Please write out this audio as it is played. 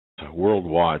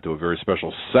worldwide to a very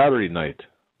special Saturday night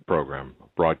program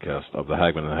broadcast of the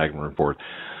Hagmann and Hagmann Report.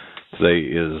 This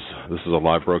is a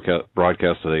live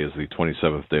broadcast. Today is the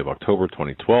 27th day of October,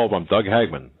 2012. I'm Doug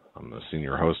Hagmann. I'm the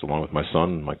senior host along with my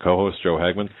son and my co-host, Joe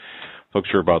Hagmann. Folks,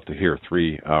 you're about to hear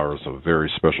 3 hours of very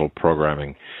special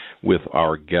programming with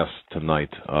our guests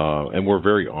tonight. And we're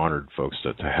very honored, folks,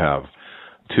 to have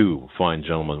 2 fine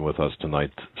gentlemen with us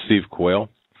tonight. Steve Quayle,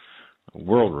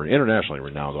 internationally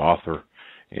renowned author,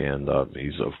 and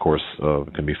he's, of course,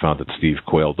 can be found at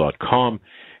stevequayle.com.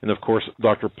 And, of course,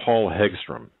 Dr. Paul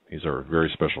Hegstrom. He's our very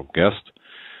special guest.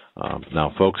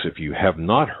 Now, folks, if you have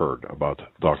not heard about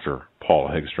Dr. Paul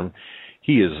Hegstrom,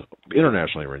 he is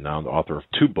internationally renowned author of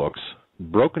 2 books,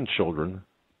 Broken Children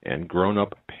and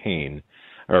Grown-Up Pain,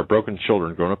 or Broken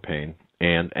Children, Grown-Up Pain,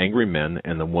 and Angry Men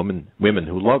and the Women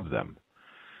Who Love Them.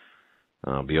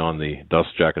 Beyond the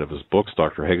dust jacket of his books,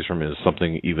 Dr. Hegstrom is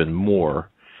something even more.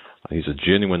 He's a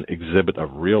genuine exhibit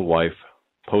of real-life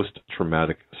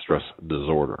post-traumatic stress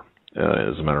disorder.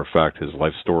 As a matter of fact, his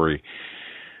life story,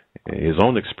 his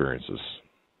own experiences,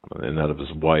 and that of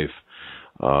his wife,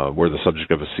 were the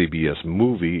subject of a CBS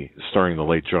movie starring the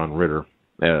late John Ritter,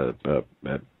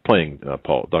 playing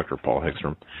Dr. Paul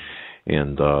Hegstrom,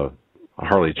 and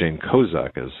Harley Jane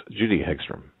Kozak as Judy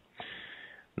Hegstrom.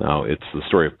 Now, it's the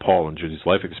story of Paul and Judy's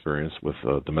life experience with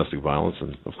domestic violence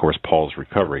and, of course, Paul's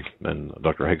recovery. And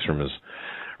Dr. Hegstrom is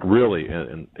really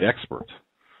an expert,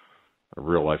 a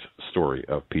real-life story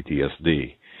of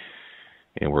PTSD.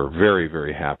 And we're very,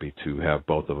 very happy to have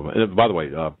both of them. And by the way,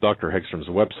 Dr. Hegstrom's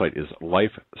website is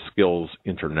Life Skills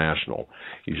International.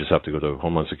 You just have to go to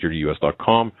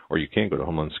HomelandSecurityUS.com, or you can go to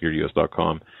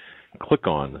HomelandSecurityUS.com, click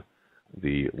on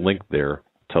the link there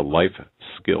to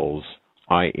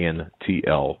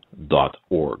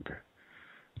lifeskillsintl.org.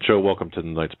 Joe, welcome to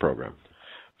tonight's program.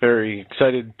 Very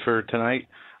excited for tonight.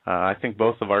 I think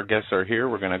both of our guests are here.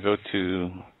 We're going to go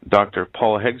to Dr.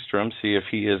 Paul Hegstrom, see if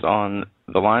he is on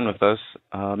the line with us.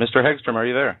 Mr. Hegstrom, are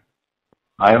you there?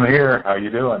 I am here. How are you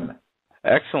doing?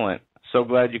 Excellent. So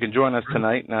glad you can join us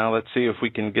tonight. Now let's see if we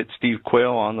can get Steve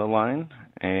Quayle on the line.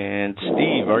 And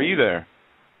Steve, are you there?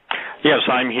 Yes,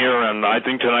 I'm here, and I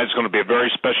think tonight's going to be a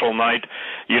very special night.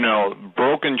 You know,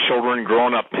 Broken Children,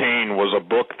 Grown-Up Pain was a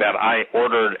book that I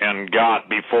ordered and got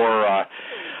before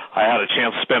I had a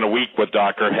chance to spend a week with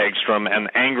Dr. Hegstrom, and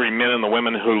Angry Men and the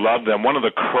Women Who Love Them. One of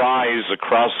the cries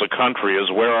across the country is,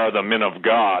 where are the men of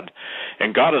God?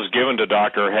 And God has given to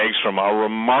Dr. Hegstrom a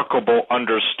remarkable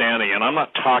understanding, and I'm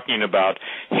not talking about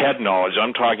head knowledge.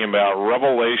 I'm talking about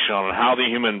revelation on how the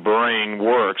human brain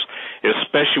works,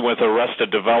 especially with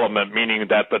arrested development, meaning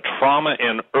that the trauma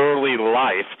in early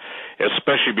life,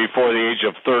 especially before the age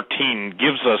of 13,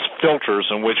 gives us filters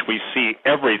in which we see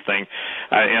everything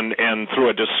and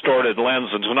through a distorted lens.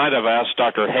 And tonight I've asked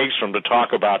Dr. Hegstrom to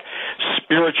talk about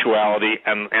spirituality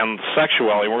and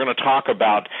sexuality. We're going to talk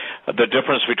about the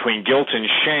difference between guilt and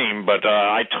shame, but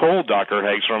I told Dr.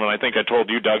 Hegstrom, and I think I told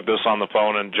you, Doug, this on the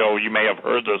phone, and Joe, you may have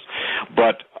heard this,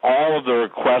 but all of the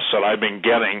requests that I've been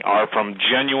getting are from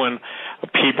genuine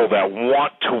people that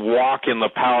want to walk in the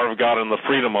power of God and the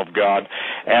freedom of God.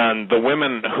 And the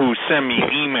women who send me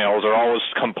emails are always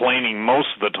complaining most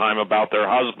of the time about their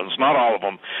husbands. Not all of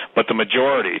them, but the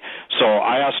majority. So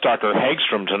I asked Dr.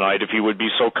 Hegstrom tonight if he would be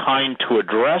so kind to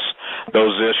address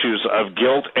those issues of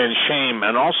guilt and shame,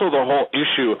 and also the whole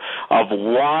issue of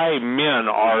why men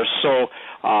are so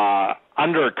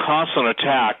under constant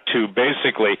attack to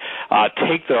basically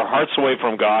take their hearts away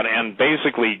from God and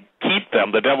basically keep them.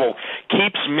 The devil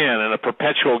keeps men in a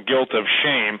perpetual guilt of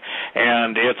shame,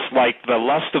 and it's like the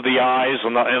lust of the eyes,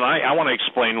 and I want to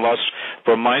explain lust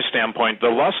from my standpoint.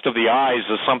 The lust of the eyes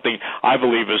is something I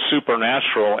believe is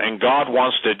supernatural, and God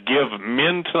wants to give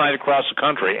men tonight across the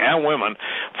country, and women,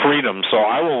 freedom. So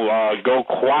I will go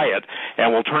quiet,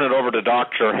 and we'll turn it over to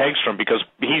Dr. Hegstrom, because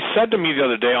he said to me the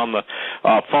other day on the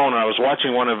phone, I was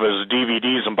watching one of his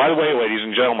DVDs, and by the way, ladies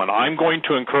and gentlemen, I'm going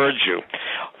to encourage you.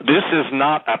 This is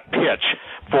not a pitch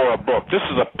for a book. This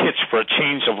is a pitch for a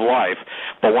change of life.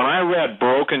 But when I read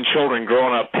Broken Children,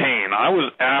 Grown-Up Pain, I was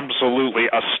absolutely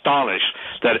astonished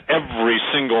that every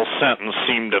single sentence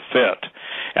seemed to fit.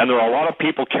 And there are a lot of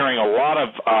people carrying a lot of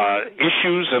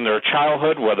issues in their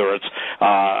childhood, whether it's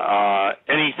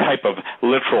any type of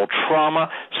literal trauma,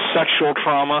 sexual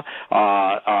trauma,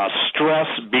 stress,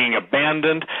 being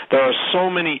abandoned. There are so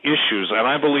many issues, and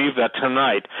I believe that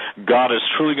tonight God is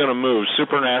truly going to move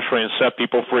supernaturally and set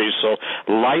people free. So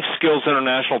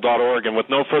LifeSkillsInternational.org, and with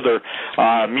no further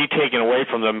me taking away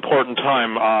from the important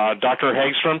time, Dr.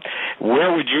 Hegstrom,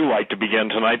 where would you like to begin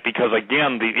tonight? Because,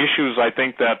 again, the issues I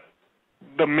think that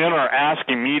the men are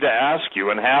asking me to ask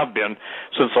you, and have been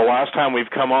since the last time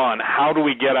we've come on, how do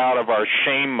we get out of our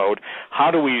shame mode? How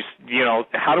do we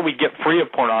get free of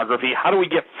pornography? How do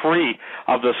we get free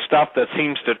of the stuff that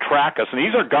seems to track us? And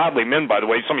these are godly men, by the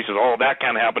way. Somebody says, oh, that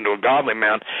can't happen to a godly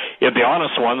man. If the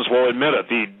honest ones will admit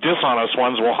it, the dishonest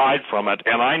ones will hide from it.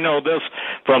 And I know this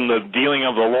from the dealing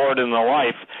of the Lord in the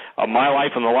life, of my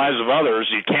life and the lives of others.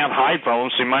 You can't hide from them,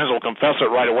 so you might as well confess it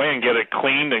right away and get it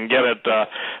cleaned and get it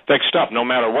fixed up. No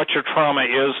matter what your trauma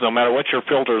is, no matter what your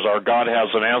filters are, God has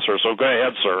an answer. So go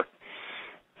ahead, sir.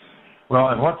 Well,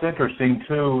 and what's interesting,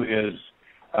 too, is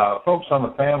folks on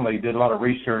the family did a lot of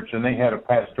research, and they had a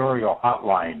pastoral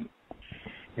hotline.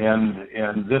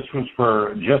 And this was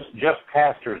for just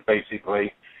pastors,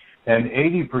 basically. And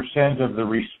 80% of the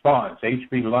response,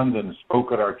 H.B. London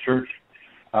spoke at our church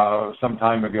some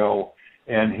time ago,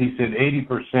 and he said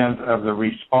 80% of the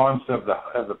response of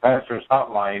the pastor's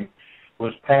hotline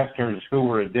was pastors who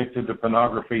were addicted to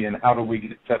pornography, and how do we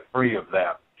get set free of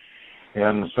that?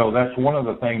 And so that's one of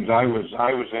the things. I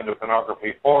was into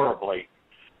pornography horribly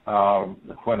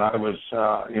when I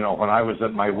was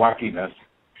at my wackiness,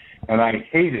 and I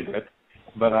hated it,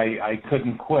 but I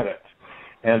couldn't quit it.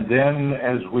 And then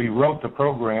as we wrote the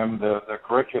program, the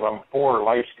curriculum for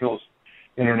Life Skills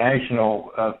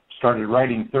International started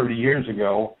writing 30 years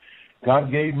ago,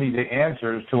 God gave me the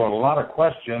answers to a lot of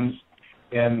questions,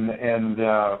 and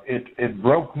it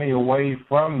broke me away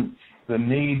from the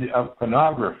need of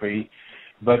pornography.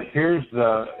 But here's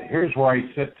where I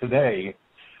sit today.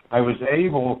 I was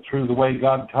able, through the way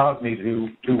God taught me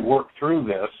to work through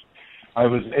this, I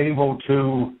was able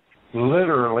to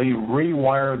literally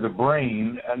rewire the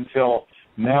brain until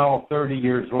now, 30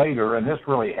 years later, and this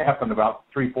really happened about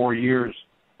 3-4 years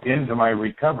into my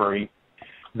recovery,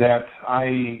 that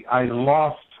I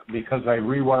lost, because I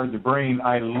rewired the brain,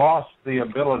 I lost the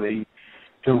ability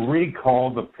to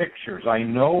recall the pictures. I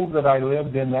know that I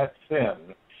lived in that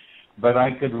sin, but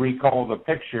I could recall the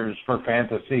pictures for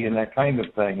fantasy and that kind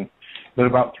of thing. But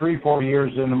about 3-4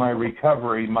 years into my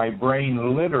recovery, my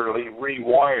brain literally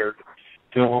rewired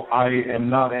till I am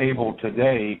not able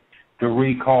today to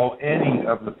recall any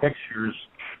of the pictures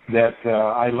that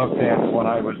I looked at when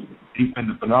I was deep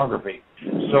into pornography.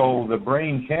 So the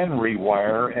brain can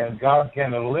rewire, and God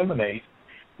can eliminate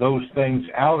those things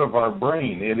out of our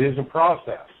brain. It is a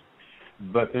process,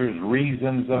 but there's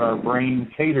reasons that our brain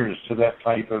caters to that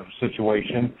type of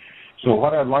situation. So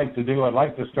what I'd like to do, I'd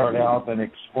like to start out and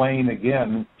explain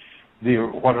again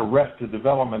what arrested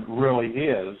development really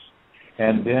is,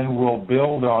 and then we'll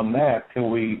build on that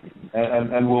till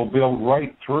and we'll build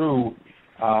right through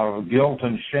guilt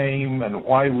and shame and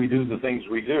why we do the things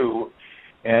we do,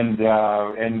 and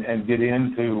get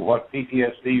into what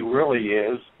PTSD really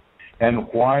is and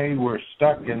why we're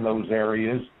stuck in those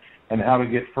areas and how to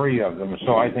get free of them.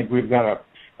 So I think we've got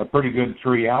a pretty good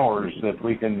 3 hours that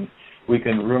we can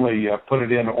really put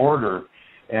it in order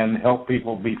and help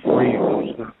people be free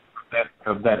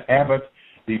of that habit,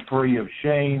 be free of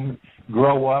shame,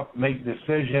 grow up, make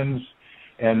decisions,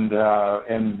 and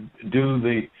do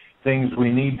the things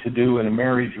we need to do in a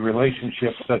marriage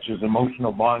relationship, such as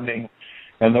emotional bonding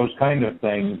and those kind of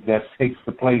things, that takes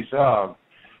the place of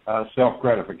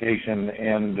self-gratification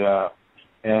and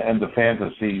the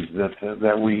fantasies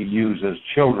that we use as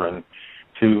children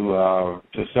to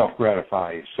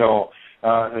self-gratify. So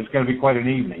it's going to be quite an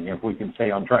evening if we can stay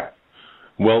on track.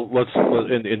 Well, let's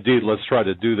try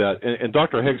to do that. And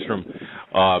Dr. Hegstrom,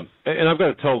 and I've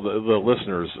got to tell the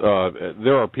listeners,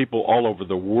 there are people all over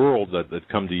the world that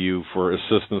come to you for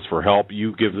assistance, for help.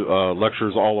 You give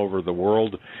lectures all over the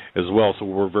world as well, so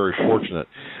we're very fortunate.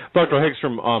 Dr.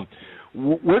 Hegstrom,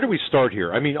 where do we start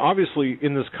here? I mean, obviously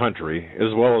in this country,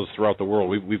 as well as throughout the world,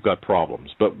 we've got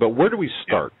problems. But where do we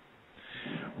start?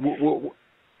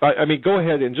 I mean, go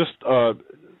ahead and just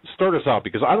start us out,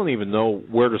 because I don't even know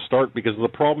where to start, because the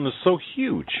problem is so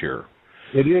huge here.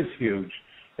 It is huge.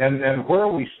 And where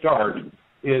we start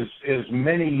is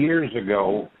many years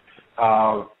ago,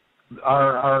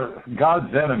 our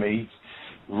God's enemy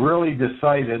really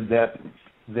decided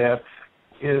that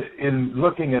in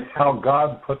looking at how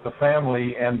God put the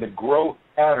family and the growth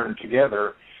pattern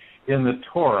together in the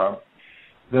Torah,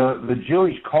 the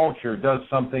Jewish culture does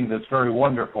something that's very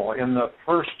wonderful. In the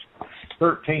first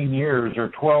 13 years or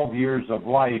 12 years of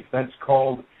life, that's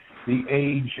called the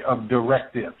age of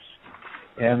directives.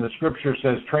 And the scripture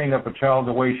says, train up a child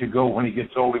the way he should go. When he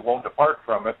gets old, he won't depart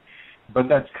from it. But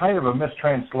that's kind of a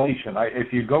mistranslation.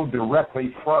 If you go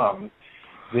directly from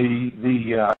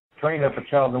the train up a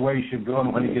child the way he should go,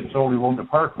 and when he gets old, he won't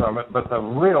depart from it. But the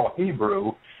real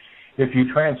Hebrew if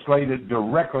you translate it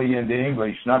directly into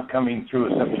English, not coming through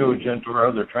a Septuagint or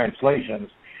other translations,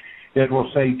 it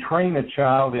will say, train a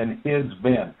child in his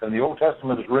bent. And the Old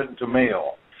Testament is written to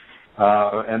male,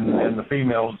 and the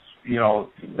females,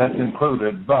 that's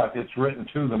included, but it's written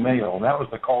to the male. And that was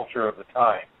the culture of the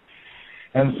time.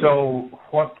 And so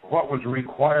what was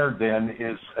required then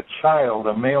is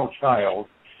a male child,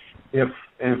 if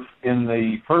in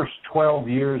the first 12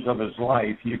 years of his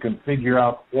life you can figure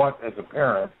out what, as a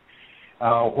parent,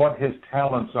 what his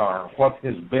talents are, what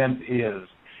his bent is,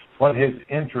 what his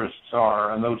interests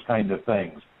are, and those kind of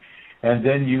things. And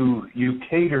then you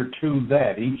cater to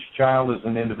that. Each child is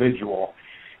an individual,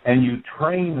 and you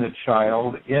train the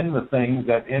child in the things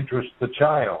that interest the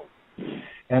child.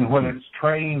 And when it's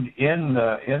trained in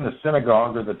the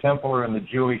synagogue or the temple or in the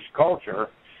Jewish culture,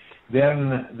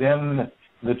 then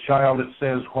the child, it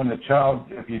says,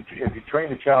 if you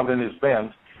train a child in his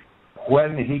bent,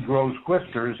 when he grows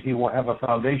whiskers, he will have a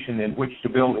foundation in which to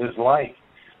build his life.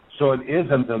 So it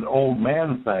isn't an old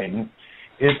man thing.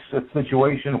 It's a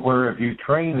situation where if you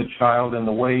train the child in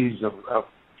the ways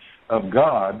of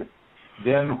God,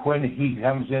 then when he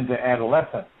comes into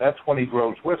adolescence, that's when he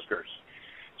grows whiskers.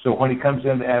 So when he comes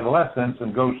into adolescence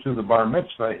and goes through the bar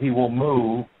mitzvah, he will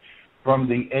move from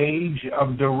the age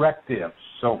of directives.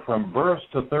 So from birth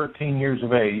to 13 years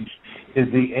of age is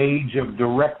the age of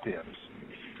directives.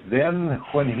 Then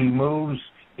when he moves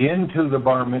into the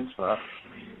bar mitzvah,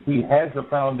 he has a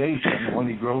foundation when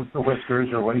he grows the whiskers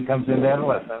or when he comes into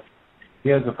adolescence. He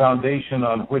has a foundation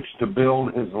on which to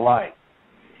build his life.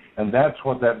 And that's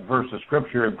what that verse of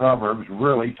Scripture in Proverbs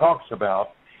really talks about,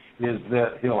 is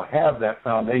that he'll have that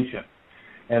foundation.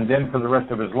 And then for the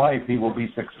rest of his life, he will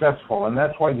be successful. And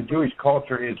that's why the Jewish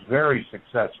culture is very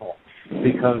successful,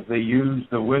 because they use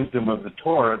the wisdom of the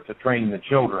Torah to train the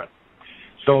children.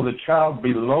 So the child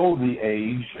below the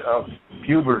age of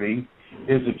puberty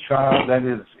is a child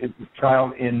is a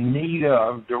child in need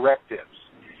of directives.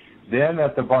 Then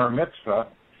at the bar mitzvah,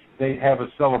 they have a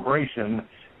celebration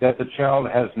that the child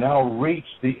has now reached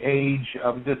the age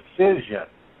of decision.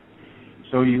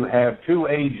 So you have two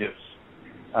ages,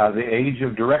 the age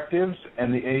of directives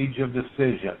and the age of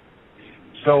decision.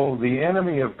 So the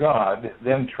enemy of God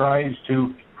then tries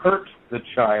to hurt the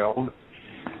child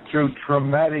through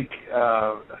traumatic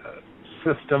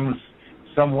systems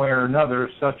somewhere or another,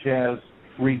 such as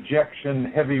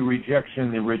rejection, heavy rejection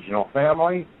in the original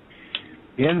family,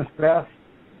 incest,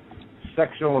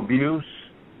 sexual abuse,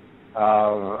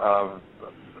 of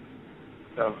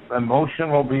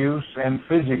emotional abuse, and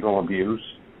physical abuse.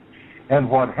 And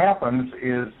what happens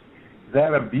is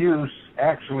that abuse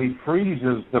actually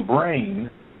freezes the brain,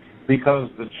 because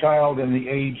the child in the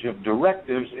age of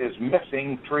directives is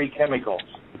missing three chemicals.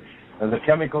 And the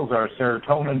chemicals are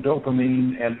serotonin,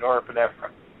 dopamine, and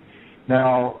norepinephrine.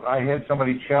 Now, I had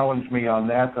somebody challenge me on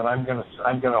that, and I'm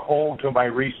going to hold to my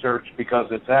research because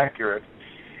it's accurate.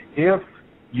 If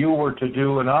you were to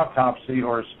do an autopsy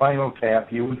or a spinal tap,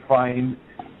 you would find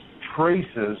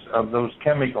traces of those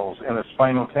chemicals in a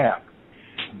spinal tap.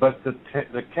 But the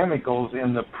chemicals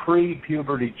in the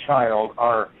pre-puberty child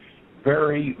are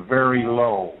very, very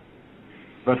low.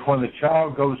 But when the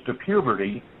child goes to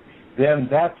puberty, then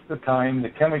that's the time the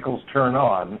chemicals turn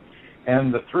on,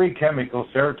 and the three chemicals,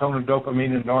 serotonin,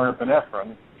 dopamine, and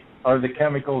norepinephrine, are the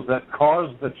chemicals that cause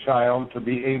the child to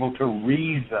be able to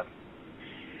reason.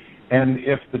 And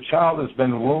if the child has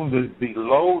been wounded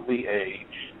below the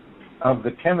age of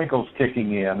the chemicals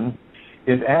kicking in,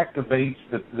 it activates,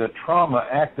 the trauma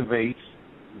activates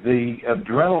the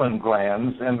adrenaline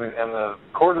glands and the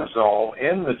cortisol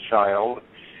in the child,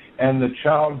 and the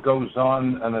child goes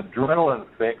on an adrenaline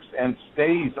fix and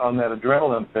stays on that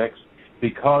adrenaline fix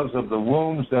because of the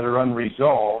wounds that are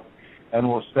unresolved, and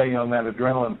will stay on that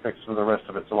adrenaline fix for the rest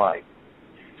of its life.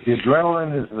 The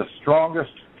adrenaline is the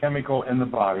strongest chemical in the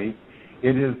body.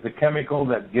 It is the chemical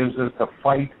that gives us the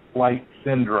fight-flight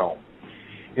syndrome.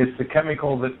 It's the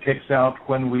chemical that kicks out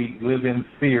when we live in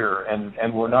fear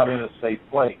and we're not in a safe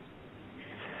place.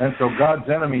 And so God's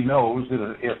enemy knows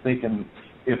that if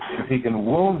he can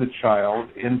wound the child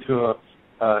into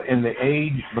in the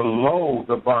age below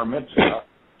the bar mitzvah,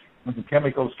 when the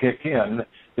chemicals kick in,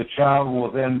 the child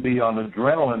will then be on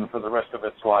adrenaline for the rest of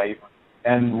its life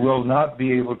and will not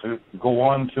be able to go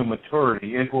on to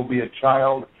maturity. It will be a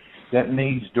child that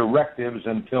needs directives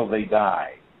until they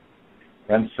die.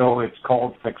 And so it's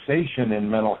called fixation in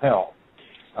mental health.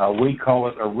 We call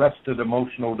it arrested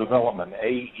emotional development,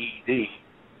 AED.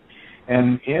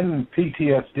 And in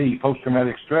PTSD,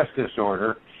 post-traumatic stress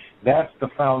disorder, that's the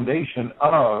foundation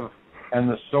of and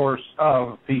the source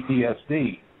of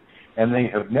PTSD. and they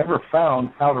have never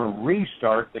found how to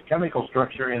restart the chemical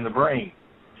structure in the brain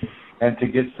and to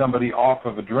get somebody off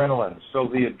of adrenaline. So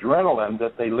the adrenaline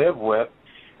that they live with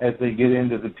as they get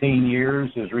into the teen years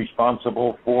is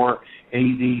responsible for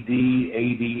ADD,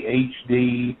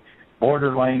 ADHD,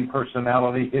 borderline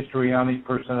personality, histrionic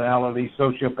personality,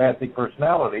 sociopathic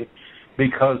personality,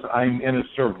 because I'm in a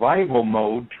survival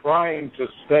mode trying to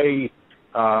stay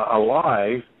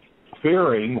alive,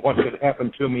 fearing what could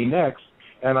happen to me next,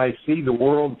 and I see the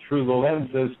world through the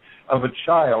lenses of a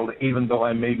child, even though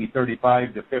I'm maybe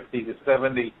 35 to 50 to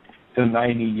 70 to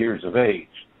 90 years of age.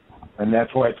 And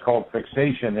that's why it's called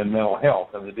fixation in mental health.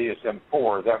 And the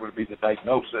DSM-4, that would be the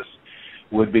diagnosis,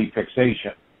 would be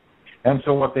fixation. And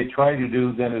so what they try to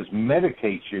do then is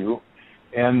medicate you,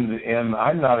 and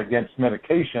I'm not against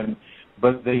medication,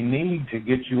 but they need to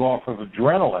get you off of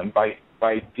adrenaline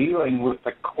by dealing with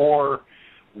the core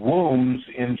wounds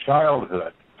in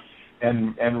childhood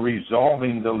and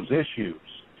resolving those issues.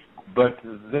 But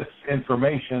this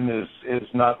information is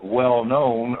not well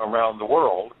known around the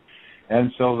world,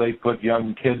 and so they put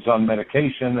young kids on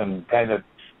medication and kind of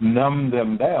numb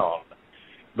them down.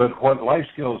 But what Life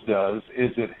Skills does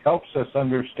is it helps us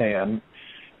understand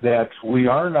that we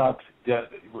are not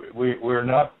we're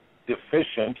not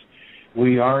deficient,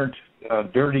 we aren't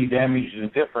dirty, damaged,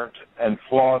 indifferent, and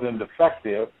flawed and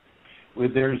defective.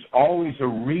 There's always a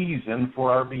reason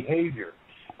for our behavior.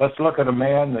 Let's look at a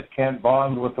man that can't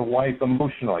bond with a wife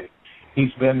emotionally.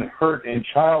 He's been hurt in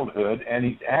childhood, and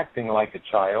he's acting like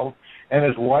a child, and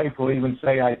his wife will even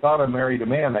say, I thought I married a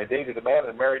man. I dated a man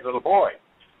and married a little boy.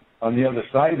 On the other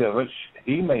side of it,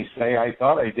 he may say, I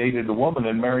thought I dated a woman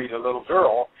and married a little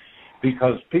girl,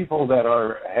 because people that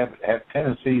have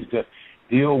tendencies to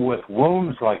deal with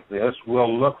wounds like this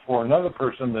will look for another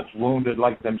person that's wounded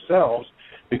like themselves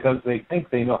because they think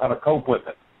they know how to cope with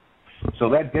it. So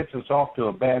that gets us off to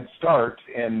a bad start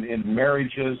in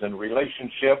marriages and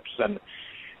relationships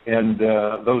and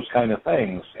those kind of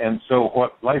things. And so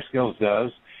what Life Skills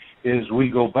does is we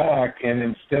go back, and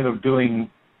instead of doing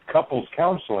couples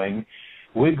counseling,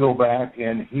 we go back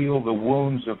and heal the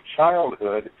wounds of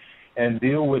childhood and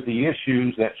deal with the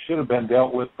issues that should have been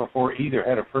dealt with before either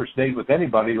had a first date with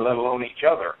anybody, let alone each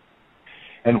other.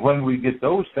 And when we get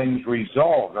those things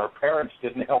resolved, our parents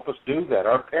didn't help us do that.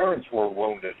 Our parents were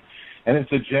wounded. And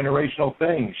it's a generational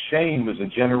thing. Shame is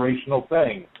a generational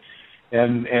thing.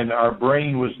 And our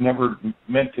brain was never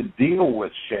meant to deal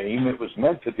with shame. It was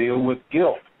meant to deal with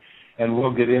guilt. And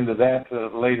we'll get into that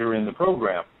later in the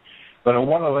program. But I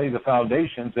want to lay the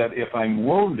foundations that if I'm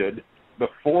wounded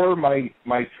before my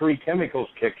three chemicals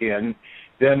kick in,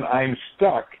 then I'm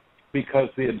stuck because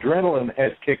the adrenaline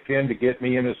has kicked in to get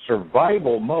me in a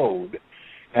survival mode,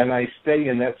 and I stay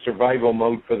in that survival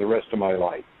mode for the rest of my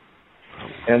life.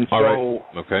 And so, all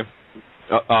right. Okay.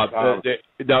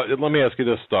 Now, let me ask you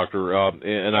this, Doctor.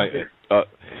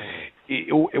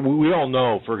 We all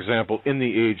know, for example, in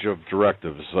the age of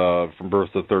directives from birth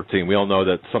to 13, we all know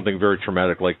that something very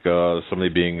traumatic, like somebody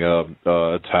being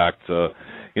attacked,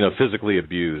 physically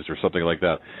abused or something like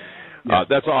that. Yes.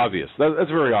 That's obvious. That's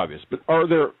very obvious. But are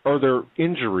there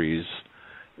injuries,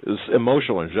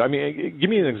 emotional injuries? I mean, give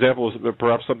me an example of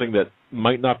perhaps something that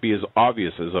might not be as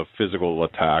obvious as a physical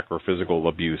attack or physical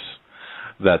abuse.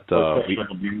 Physical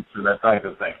abuse or that type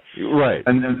of thing. Right.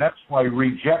 And that's why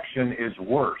rejection is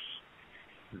worse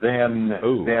than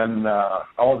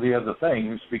all the other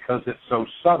things, because it's so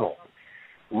subtle.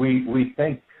 We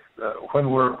think when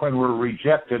we're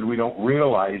rejected, we don't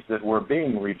realize that we're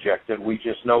being rejected. We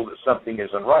just know that something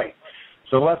isn't right.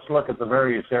 So let's look at the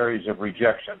various areas of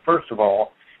rejection. First of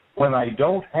all, when I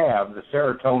don't have the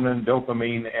serotonin,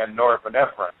 dopamine, and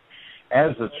norepinephrine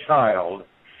as a child,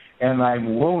 and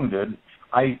I'm wounded,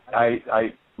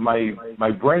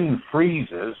 my brain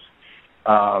freezes,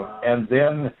 and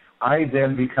then I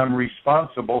become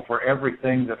responsible for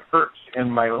everything that hurts in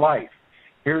my life.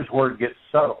 Here's where it gets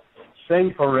subtle.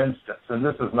 Say, for instance, and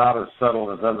this is not as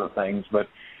subtle as other things, but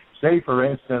say, for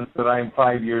instance, that I'm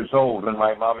 5 years old and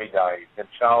my mommy died in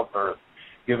childbirth,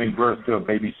 giving birth to a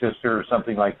baby sister or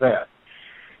something like that.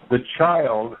 The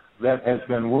child that has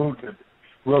been wounded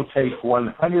will take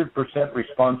 100%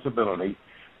 responsibility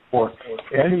for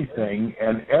anything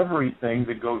and everything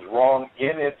that goes wrong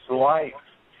in its life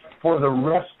for the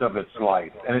rest of its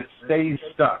life, and it stays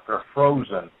stuck or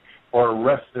frozen or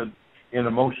arrested in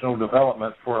emotional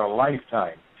development for a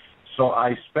lifetime. So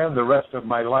I spend the rest of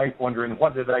my life wondering,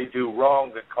 what did I do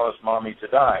wrong that caused Mommy to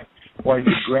die? Why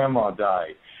did Grandma die?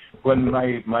 When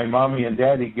my Mommy and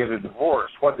Daddy get a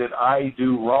divorce, what did I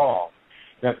do wrong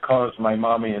that caused my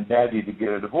Mommy and Daddy to get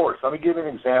a divorce? Let me give an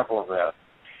example of that.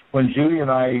 When Judy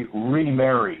and I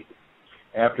remarried,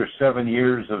 after 7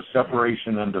 years of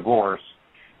separation and divorce.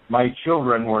 My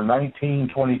children were 19,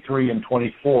 23, and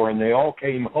 24, and they all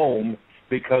came home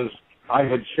because I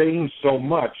had changed so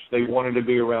much they wanted to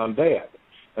be around Dad.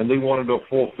 And they wanted to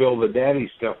fulfill the daddy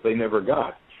stuff they never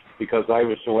got because I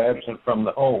was so absent from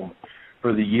the home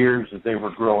for the years that they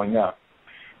were growing up.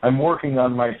 I'm working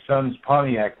on my son's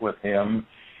Pontiac with him,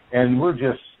 and we're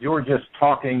just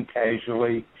talking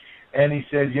casually, and he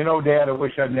said, you know, Dad, I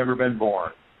wish I'd never been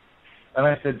born. And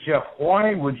I said, Jeff,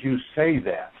 why would you say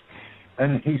that?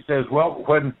 And he says, well,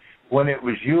 when it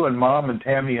was you and Mom and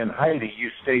Tammy and Heidi, you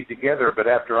stayed together, but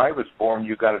after I was born,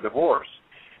 you got a divorce.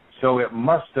 So it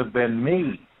must have been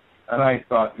me. And I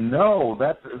thought, no,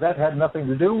 that had nothing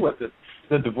to do with it.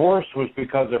 The divorce was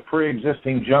because of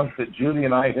pre-existing junk that Judy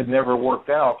and I had never worked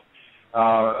out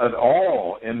at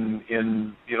all in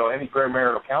any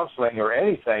premarital counseling or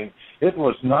anything. It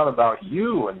was not about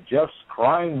you. And Jeff's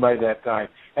crying by that time,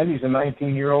 and he's a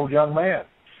 19-year-old young man.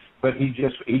 But he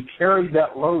carried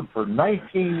that load for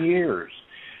 19 years.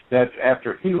 That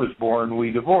after he was born,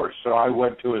 we divorced. So I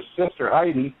went to his sister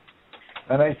Heidi,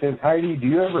 and I said, Heidi, do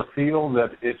you ever feel that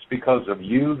it's because of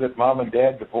you that Mom and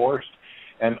Dad divorced?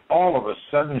 And all of a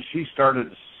sudden, she started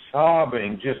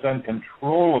sobbing just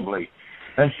uncontrollably.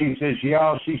 And she says,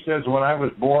 yeah, she says, when I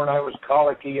was born, I was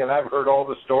colicky, and I've heard all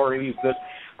the stories that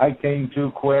I came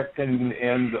too quick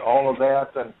and all of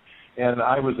that, and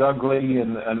I was ugly,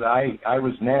 and I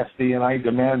was nasty, and I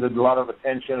demanded a lot of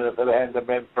attention if it hadn't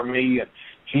been for me. And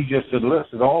she just had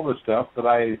listed all the stuff that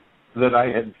I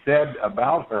had said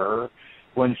about her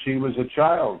when she was a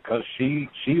child, because she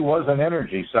was an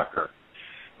energy sucker.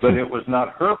 But it was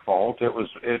not her fault. It was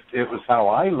how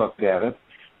I looked at it.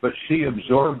 But she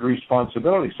absorbed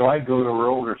responsibility. So I go to her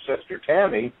older sister,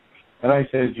 Tammy, and I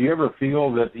said, do you ever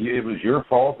feel that it was your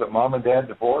fault that Mom and Dad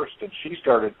divorced? And she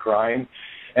started crying.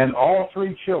 And all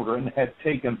three children had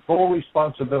taken full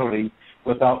responsibility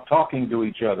without talking to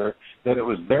each other that it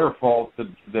was their fault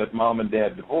that Mom and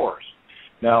Dad divorced.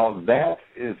 Now, that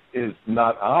is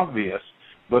not obvious,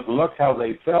 but look how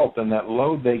they felt and that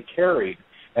load they carried.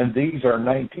 And these are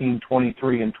 19,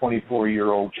 23, and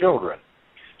 24-year-old children.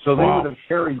 So they would have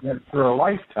carried that for a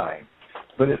lifetime.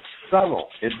 But it's subtle.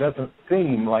 It doesn't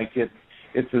seem like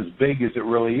it's as big as it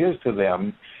really is to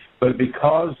them. But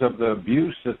because of the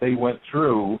abuse that they went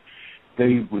through,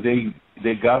 they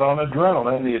got on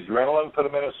adrenaline. The adrenaline put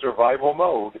them in a survival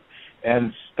mode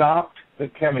and stopped the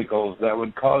chemicals that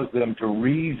would cause them to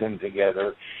reason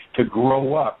together, to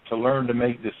grow up, to learn to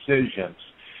make decisions,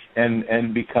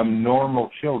 and become normal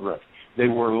children. They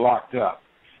were locked up.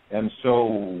 And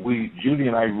so Judy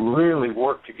and I really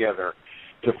worked together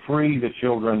to free the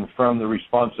children from the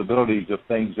responsibilities of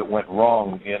things that went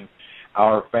wrong in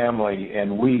our family.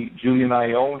 And Judy and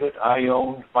I owned it. I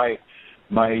owned my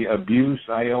abuse.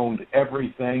 I owned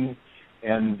everything.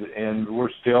 And we're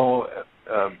still,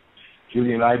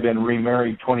 Judy and I have been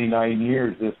remarried 29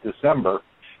 years this December,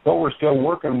 but we're still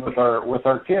working with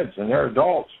our kids, and they're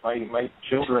adults. My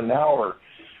children now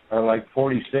are like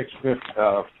 46,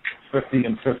 50,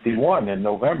 and 51 in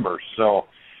November. So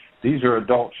these are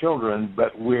adult children,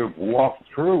 but we've walked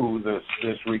through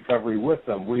this recovery with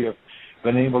them. We have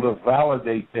been able to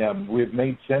validate them. We've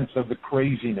made sense of the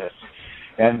craziness,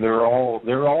 and they're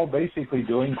all basically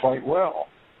doing quite well.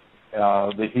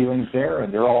 The healing's there,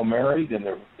 and they're all married, and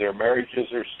their marriages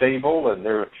are stable, and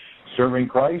they're serving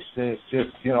Christ. And it's just,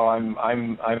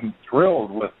 I'm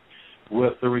thrilled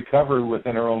with the recovery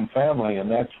within our own family, and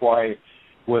that's why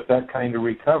with that kind of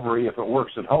recovery, if it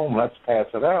works at home, let's pass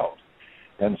it out.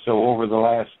 And so over the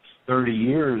last 30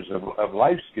 years of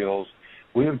life skills,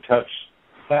 we have touched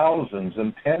thousands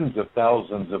and tens of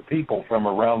thousands of people from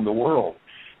around the world.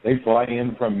 They fly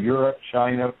in from Europe,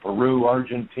 China, Peru,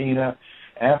 Argentina,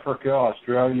 Africa,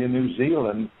 Australia, New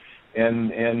Zealand,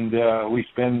 and we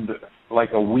spend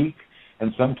like a week,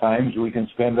 and sometimes we can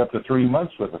spend up to 3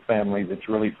 months with a family that's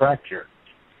really fractured.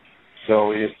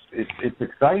 So it's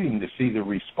exciting to see the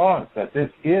response that this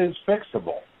is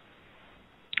fixable.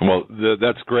 Well,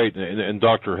 that's great. And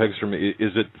Dr. Hegstrom,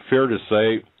 is it fair to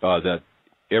say that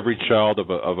every child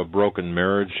of a broken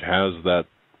marriage has that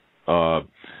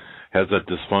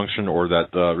dysfunction or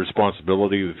that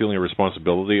responsibility, the feeling of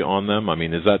responsibility on them? I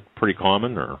mean, is that pretty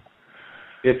common, or?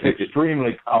 It's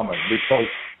extremely common because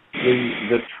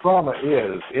the trauma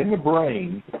is in the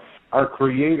brain. Our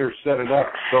Creator set it up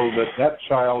so that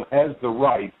child has the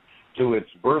right to its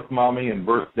birth mommy and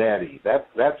birth daddy.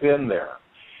 That's in there.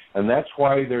 And that's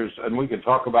why and we can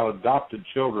talk about adopted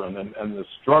children and the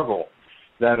struggle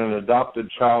that an adopted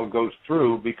child goes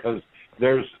through, because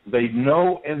they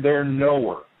know in their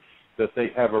knower that they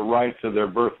have a right to their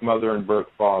birth mother and birth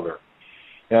father.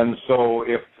 And so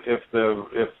if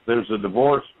there's a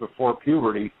divorce before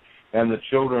puberty and the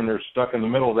children are stuck in the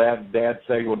middle of that, Dad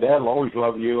say, well, Dad will always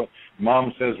love you.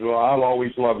 Mom says, well, I'll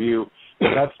always love you. But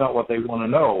that's not what they want to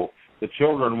know. The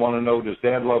children want to know, does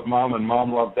Dad love Mom and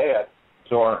Mom love Dad?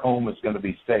 So our home is going to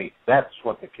be safe. That's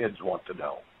what the kids want to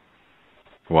know.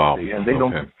 Wow. And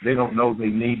they don't know they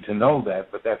need to know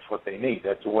that, but that's what they need.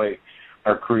 That's the way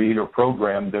our Creator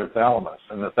programmed their thalamus.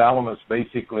 And the thalamus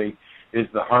basically is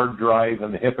the hard drive,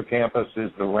 and the hippocampus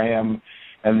is the RAM,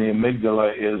 and the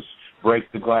amygdala is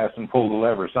break the glass and pull the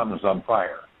lever. Something's on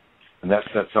fire. And that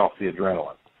sets off the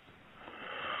adrenaline.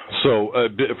 So,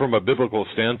 from a biblical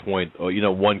standpoint,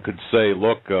 one could say,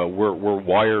 look, we're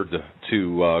wired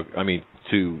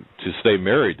to stay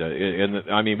married, and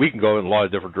I mean, we can go in a lot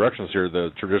of different directions here. The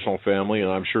traditional family, and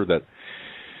I'm sure that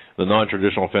the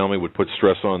non-traditional family would put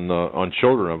stress on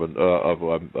children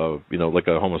of like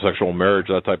a homosexual marriage,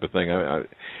 that type of thing.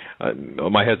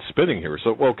 My head's spinning here.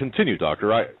 So, well, continue,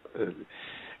 Doctor.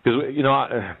 Because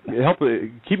help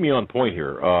keep me on point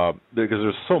here, because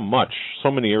there's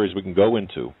so many areas we can go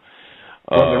into.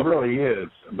 Well, there really is.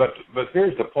 But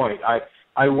here's the point.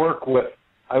 I work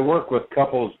with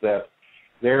couples that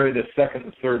they're in the second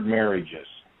and third marriages,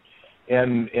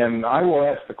 and I will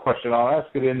ask the question. I'll ask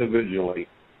it individually,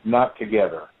 not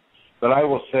together. But I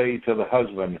will say to the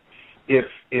husband,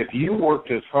 if you worked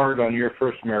as hard on your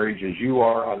first marriage as you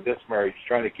are on this marriage,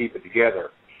 trying to keep it together,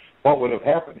 what would have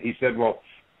happened? He said, well,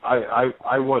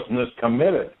 I wasn't as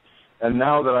committed. And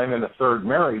now that I'm in a third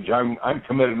marriage, I'm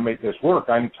committed to make this work.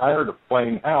 I'm tired of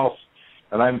playing house,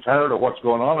 and I'm tired of what's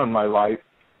going on in my life.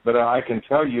 But I can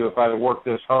tell you, if I had worked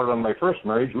this hard on my first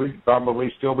marriage, we'd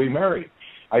probably still be married.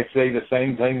 I say the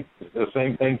same thing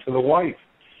to the wife,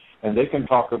 and they can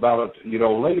talk about it,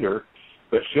 later.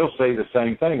 But she'll say the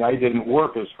same thing. I didn't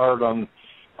work as hard on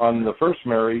the first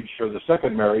marriage or the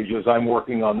second marriage as I'm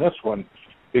working on this one,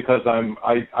 because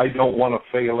I don't want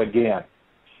to fail again.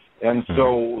 And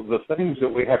so the things that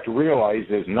we have to realize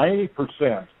is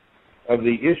 90% of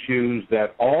the issues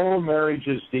that all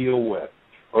marriages deal with,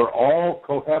 or all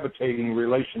cohabitating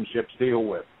relationships deal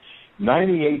with,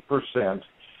 98%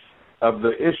 of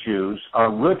the issues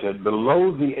are rooted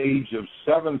below the age of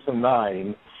 7 to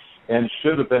 9 and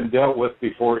should have been dealt with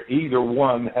before either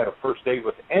one had a first date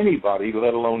with anybody,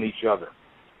 let alone each other.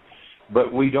 But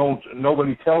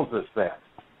nobody tells us that.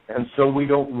 And so we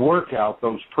don't work out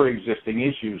those pre-existing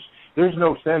issues. There's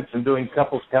no sense in doing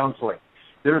couples counseling.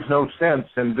 There's no sense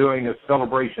in doing a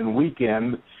celebration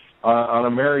weekend on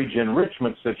a marriage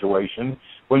enrichment situation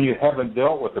when you haven't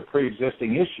dealt with the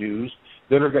pre-existing issues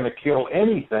that are going to kill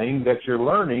anything that you're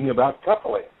learning about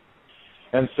coupling.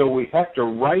 And so we have to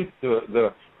right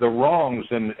the wrongs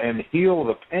and heal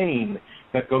the pain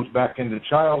that goes back into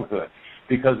childhood.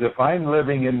 Because if I'm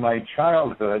living in my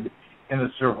childhood in a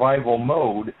survival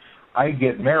mode, I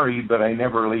get married, but I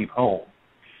never leave home.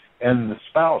 And the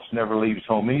spouse never leaves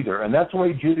home either. And that's the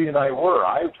way Judy and I were.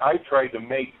 I tried to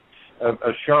make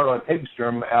a Charlotte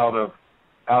Hegstrom out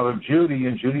of Judy,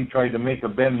 and Judy tried to make a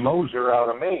Ben Moser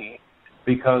out of me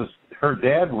because her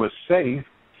dad was safe,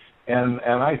 and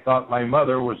I thought my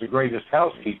mother was the greatest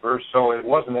housekeeper, so it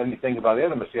wasn't anything about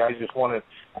intimacy. I just wanted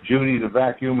Judy to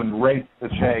vacuum and rake the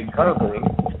shag carpeting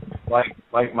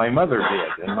like my mother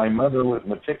did. And my mother was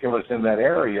meticulous in that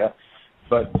area,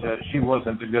 but she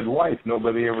wasn't a good wife.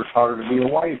 Nobody ever taught her to be a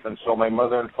wife, and so my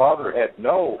mother and father had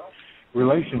no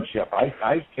relationship.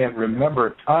 I can't remember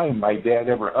a time my dad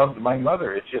ever hugged my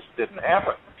mother. It just didn't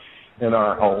happen in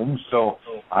our home, so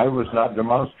I was not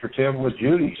demonstrative with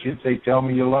Judy. She'd say, tell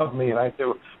me you love me, and I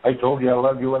told you I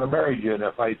love you when I married you, and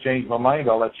if I change my mind,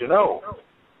 I'll let you know.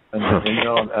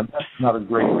 And that's not a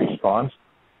great response.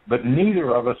 But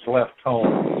neither of us left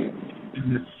home.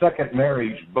 In the second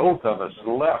marriage, both of us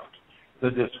left the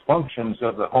dysfunctions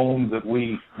of the home that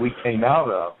we came out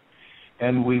of,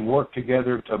 and we worked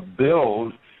together to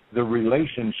build the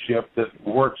relationship that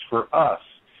works for us,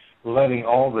 letting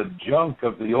all the junk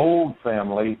of the old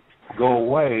family go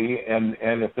away, and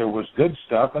if there was good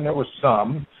stuff, and there was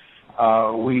some,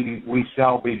 we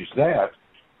salvaged that,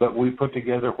 but we put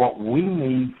together what we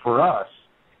need for us,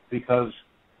 because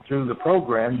through the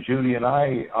program, Judy and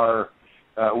I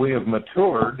we have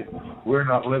matured. We're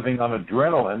not living on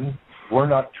adrenaline. We're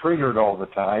not triggered all the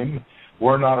time.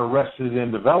 We're not arrested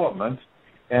in development.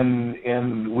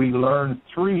 And we learn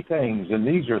three things, and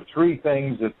these are three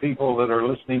things that people that are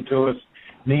listening to us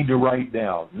need to write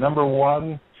down. Number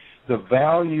one, the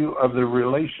value of the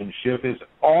relationship is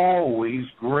always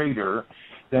greater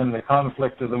than the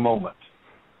conflict of the moment.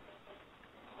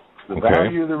 The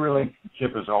value of the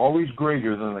relationship is always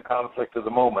greater than the conflict of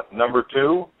the moment. Number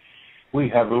two, We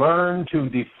have learned to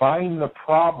define the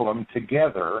problem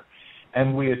together,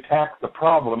 and we attack the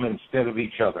problem instead of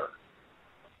each other.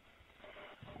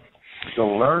 So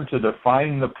learn to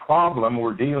define the problem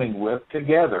we're dealing with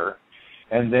together,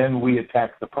 and then we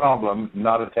attack the problem,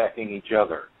 not attacking each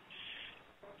other.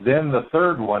 Then the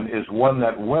third one is one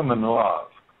that women love.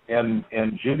 And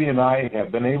Judy and I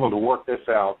have been able to work this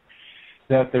out,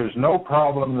 that there's no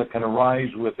problem that can arise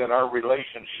within our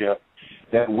relationship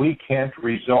that we can't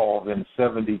resolve in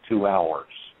 72 hours,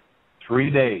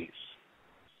 3 days.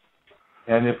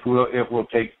 And if we'll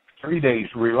take 3 days,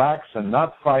 relax and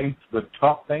not fight, but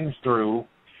talk things through,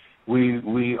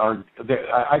 we are.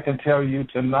 I can tell you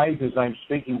tonight as I'm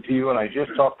speaking to you, and I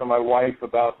just talked to my wife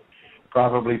about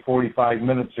probably 45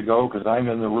 minutes ago, because I'm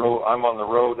on the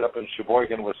road up in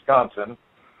Sheboygan, Wisconsin,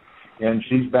 and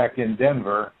she's back in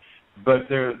Denver. But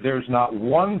there's not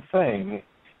one thing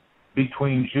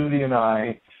between Judy and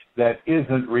I that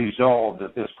isn't resolved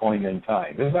at this point in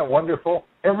time. Isn't that wonderful?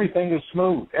 Everything is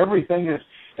smooth. Everything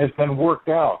has been worked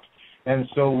out. And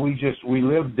so we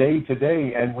live day to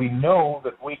day, and we know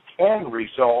that we can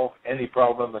resolve any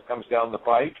problem that comes down the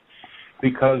pike,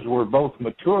 because we're both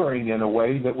maturing in a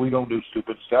way that we don't do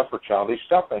stupid stuff or childish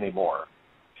stuff anymore.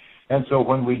 And so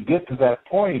when we get to that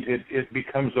point, it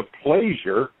becomes a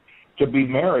pleasure to be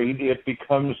married. It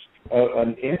becomes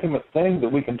an intimate thing that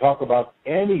we can talk about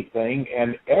anything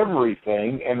and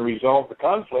everything and resolve the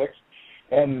conflicts.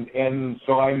 And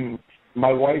so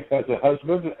my wife has a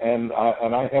husband, and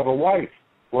I have a wife.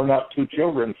 We're not two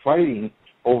children fighting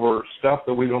over stuff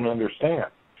that we don't understand.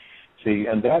 See,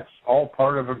 and that's all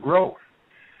part of a growth.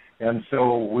 And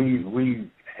so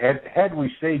we had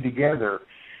we stayed together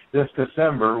this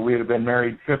December, we would have been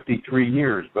married 53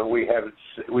 years, but we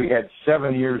had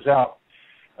 7 years out.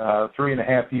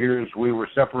 3.5 years we were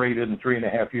separated, and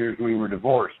 3.5 years we were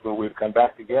divorced. But we've come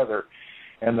back together,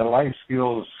 and the life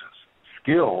skills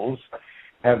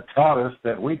have taught us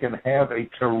that we can have a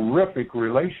terrific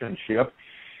relationship.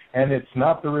 And it's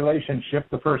not the relationship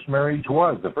the first marriage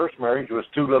was. The first marriage was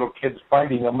two little kids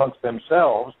fighting amongst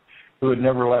themselves who had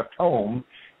never left home,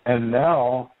 and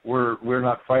now we're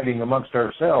not fighting amongst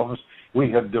ourselves.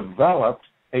 We have developed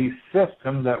a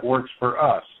system that works for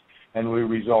us, and we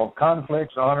resolve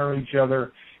conflicts, honor each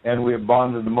other, and we have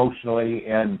bonded emotionally,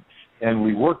 and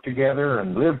we work together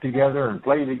and live together and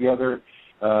play together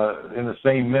in the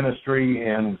same ministry,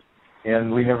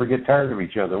 and we never get tired of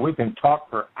each other. We can talk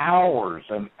for hours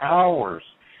and hours,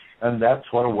 and that's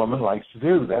what a woman likes to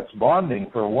do. That's bonding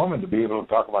for a woman, to be able to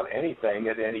talk about anything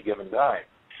at any given time.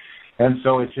 And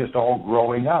so it's just all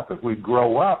growing up. If we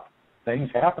grow up, things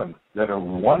happen that are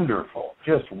wonderful,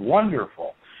 just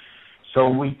wonderful. So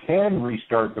we can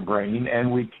restart the brain,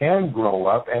 and we can grow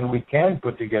up, and we can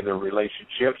put together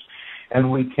relationships,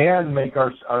 and we can make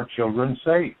our children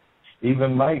safe.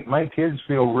 Even my kids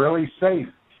feel really safe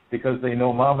because they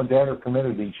know mom and dad are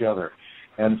committed to each other.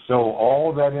 And so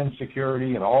all that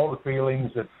insecurity and all the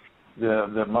feelings that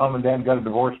the mom and dad got a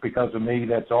divorce because of me,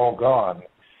 that's all gone.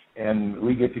 And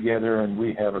we get together and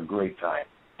we have a great time.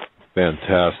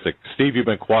 Fantastic. Steve, you've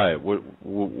been quiet.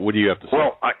 What do you have to say?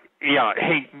 Well,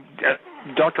 hey,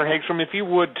 Dr. Hagstrom, if you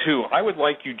would, too, I would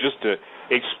like you just to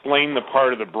explain the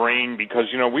part of the brain, because,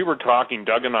 we were talking,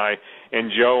 Doug and I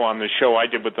and Joe, on the show I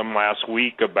did with them last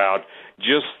week about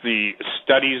just the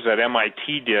studies that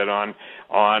MIT did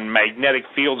on magnetic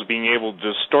fields being able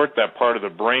to distort that part of the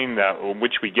brain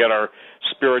which we get our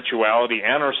spirituality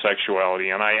and our sexuality.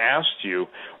 And I asked you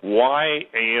why,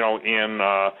 in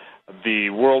the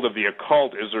world of the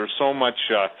occult, is there so much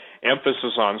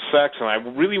emphasis on sex? And I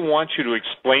really want you to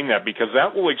explain that, because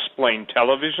that will explain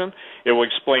television, it will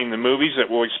explain the movies, it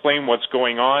will explain what's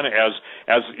going on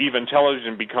as even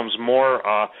television becomes more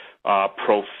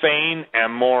profane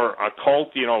and more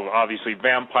occult, obviously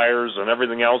vampires and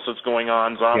everything else that's going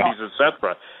on, zombies,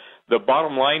 etc. The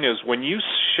bottom line is, when you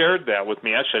shared that with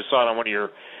me, actually I saw it on one of your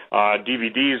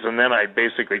DVDs, and then I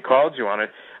basically called you on it,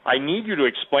 I need you to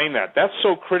explain that. That's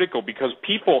so critical, because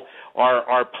people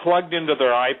are plugged into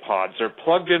their iPods, they're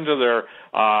plugged into their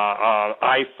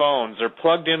iPhones, they're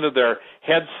plugged into their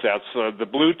headsets, the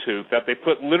Bluetooth, that they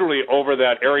put literally over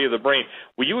that area of the brain.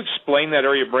 Will you explain that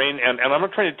area of the brain? And I'm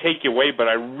not trying to take you away, but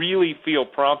I really feel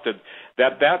prompted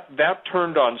that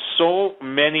turned on so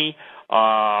many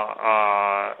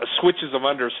switches of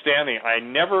understanding. I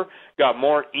never got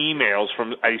more emails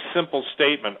from a simple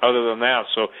statement other than that.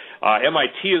 So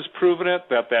MIT has proven it,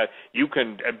 that you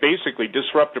can basically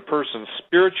disrupt a person's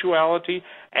spirituality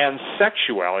and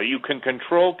sexuality. You can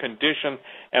control, condition,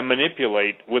 and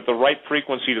manipulate with the right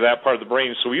frequency to that part of the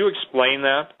brain. So will you explain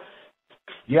that?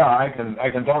 Yeah, I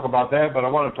can talk about that, but I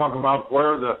want to talk about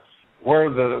where where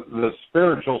the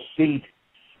spiritual seat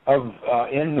of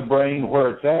in the brain where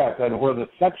it's at, and where the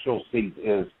sexual seat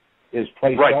is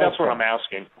placed. Right, also. that's what I'm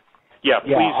asking. Yeah,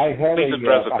 please, I had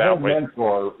address it I that had a way.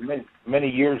 mentor many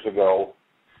years ago,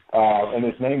 and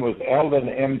his name was Eldon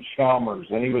M. Chalmers,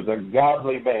 and he was a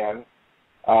godly man.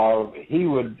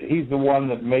 He's the one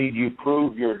that made you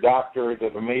prove your doctorate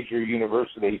at a major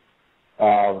university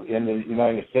in the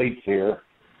United States here,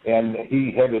 and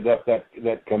he headed up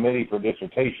that committee for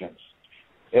dissertations.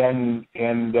 And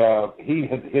he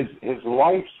had his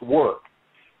life's work.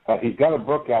 He's got a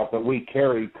book out that we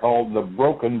carry called The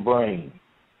Broken Brain,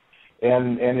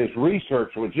 and his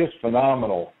research was just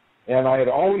phenomenal. And I had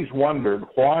always wondered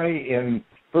why in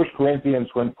 1 Corinthians,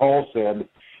 when Paul said,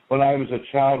 "When I was a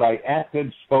child, I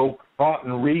acted, spoke, thought,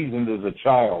 and reasoned as a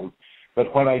child,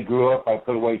 but when I grew up, I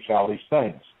put away childish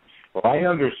things." Well, I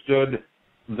understood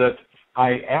that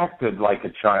I acted like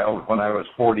a child when I was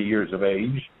 40 years of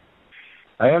age.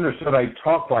 I understood I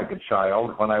talked like a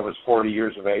child when I was 40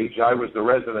 years of age. I was the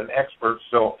resident expert,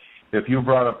 so if you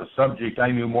brought up a subject,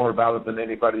 I knew more about it than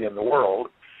anybody in the world.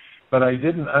 But I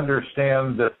didn't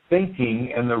understand the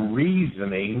thinking and the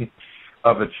reasoning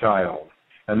of a child.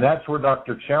 And that's where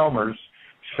Dr. Chalmers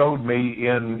showed me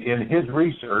in his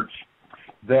research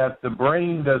that the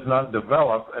brain does not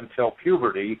develop until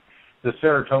puberty, the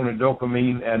serotonin,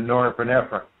 dopamine, and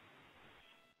norepinephrine.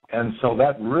 And so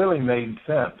that really made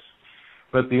sense.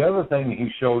 But the other thing he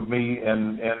showed me,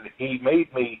 and he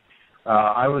made me,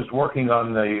 I was working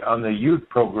on the youth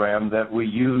program that we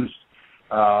used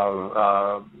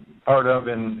part of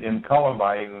in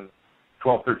Columbine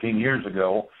 12, 13 years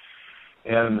ago,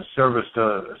 and serviced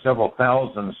several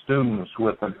thousand students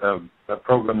with a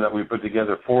program that we put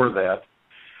together for that.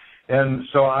 And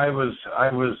so I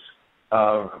was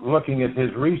looking at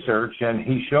his research, and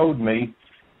he showed me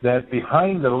that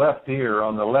behind the left ear,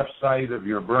 on the left side of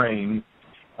your brain,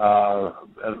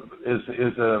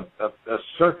 is a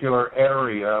circular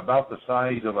area about the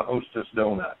size of a Hostess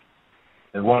donut.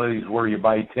 And one of these where you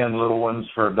buy 10 little ones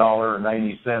for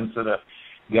 $1.90 at a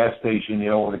gas station,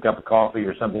 with a cup of coffee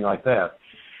or something like that.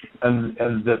 And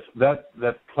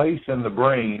that place in the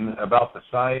brain about the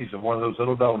size of one of those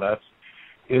little donuts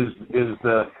is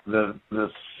the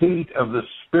seat of the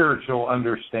spiritual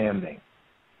understanding.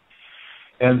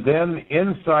 And then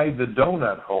inside the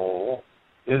donut hole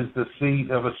is the seat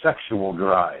of a sexual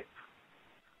drive.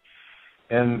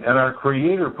 And our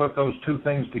Creator put those two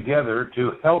things together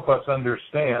to help us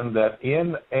understand that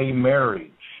in a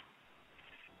marriage,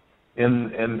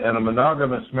 in a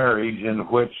monogamous marriage in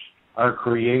which our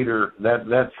Creator,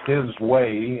 that's His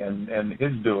way and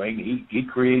His doing, He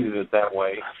created it that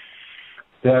way,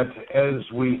 that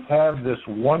as we have this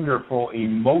wonderful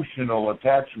emotional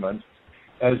attachment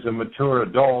as a mature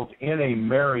adult in a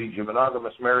marriage, a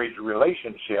monogamous marriage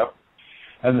relationship,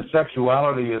 and the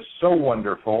sexuality is so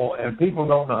wonderful, and people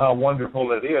don't know how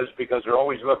wonderful it is because they're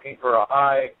always looking for a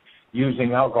high,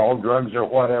 using alcohol, drugs, or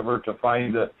whatever to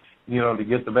find to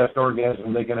get the best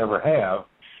orgasm they can ever have.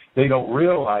 They don't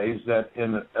realize that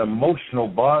in emotional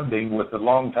bonding with a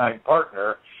longtime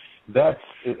partner,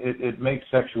 it makes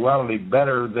sexuality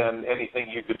better than anything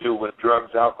you could do with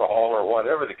drugs, alcohol, or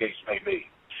whatever the case may be.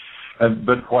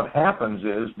 But what happens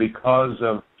is, because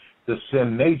of the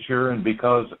sin nature, and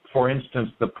because, for instance,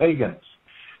 the pagans,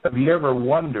 have you ever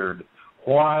wondered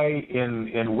why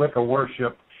in Wicca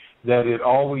worship that it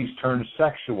always turns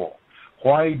sexual?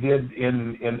 Why did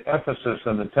in Ephesus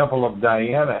and the Temple of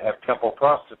Diana have temple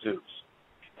prostitutes?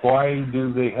 Why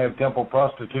do they have temple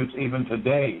prostitutes even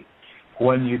today?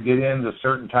 When you get into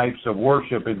certain types of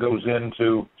worship, it goes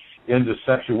into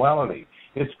sexuality.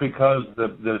 It's because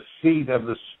the seat of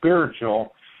the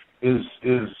spiritual is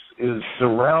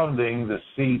surrounding the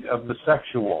seat of the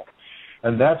sexual.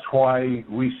 And that's why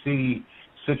we see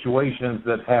situations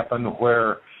that happen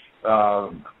where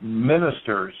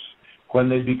ministers, when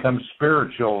they become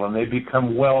spiritual and they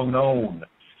become well-known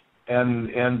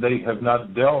and they have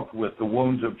not dealt with the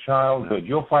wounds of childhood,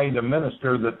 you'll find a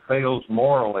minister that fails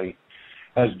morally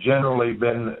has generally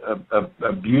been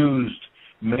abused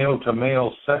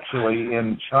male-to-male sexually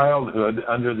in childhood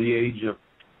under the age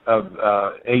of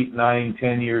 8, 9,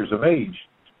 10 years of age,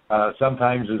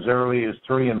 sometimes as early as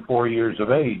 3 and 4 years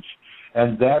of age.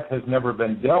 And that has never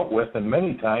been dealt with, and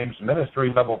many times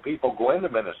ministry-level people go into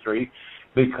ministry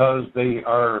because they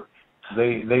are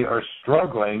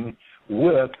struggling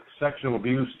with sexual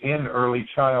abuse in early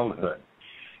childhood.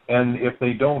 And if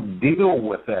they don't deal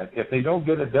with that, if they don't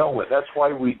get it dealt with, that's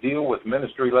why we deal with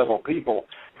ministry-level people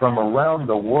from around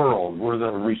the world. We're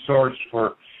the resource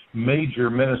for major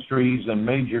ministries and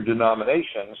major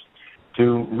denominations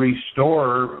to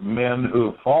restore men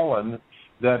who have fallen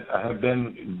that have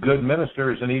been good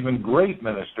ministers and even great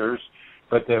ministers,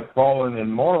 but they've fallen in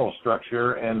moral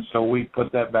structure, and so we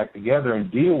put that back together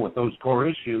and deal with those core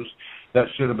issues that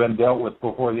should have been dealt with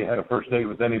before they had a first date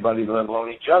with anybody, let alone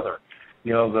each other,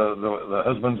 the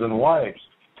husbands and wives.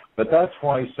 But that's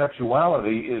why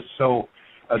sexuality is so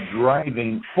a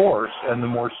driving force, and the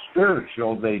more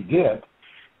spiritual they get,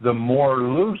 the more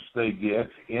loose they get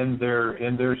in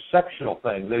their sexual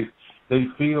thing. They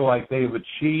feel like they've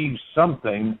achieved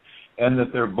something and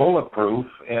that they're bulletproof,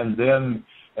 and then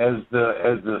as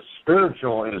the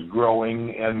spiritual is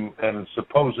growing and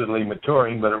supposedly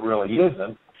maturing, but it really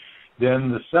isn't,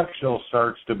 then the sexual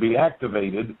starts to be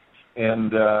activated,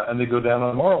 and they go down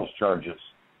on morals charges.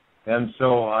 And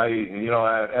so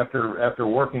after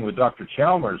working with Dr.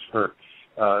 Chalmers for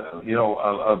a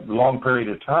long period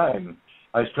of time,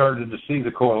 I started to see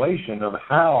the correlation of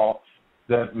how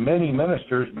that many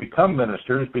ministers become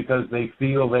ministers because they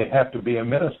feel they have to be a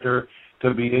minister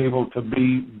to be able to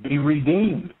be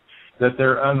redeemed, that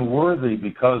they're unworthy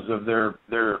because of their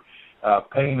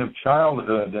pain of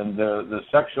childhood and the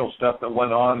sexual stuff that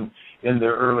went on in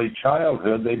their early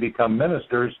childhood. They become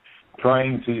ministers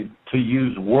trying to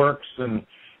use works and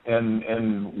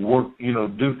work,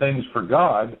 do things for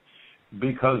God,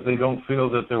 because they don't feel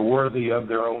that they're worthy of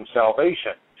their own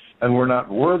salvation. And we're not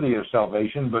worthy of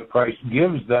salvation, but Christ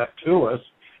gives that to us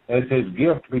as his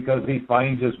gift because he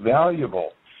finds us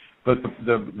valuable. But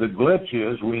the glitch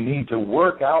is we need to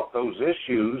work out those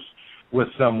issues with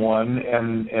someone,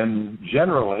 and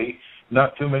generally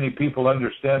not too many people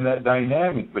understand that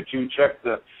dynamic. But you check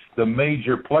the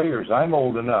major players. I'm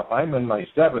old enough. I'm in my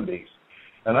 70s,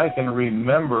 and I can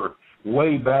remember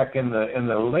way back in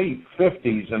the late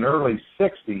 50s and early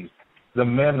 60s, the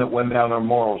men that went down on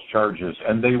morals charges,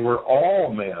 and they were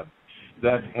all men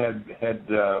that had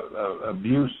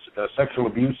sexual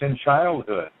abuse in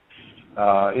childhood.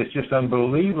 It's just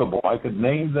unbelievable. I could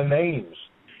name the names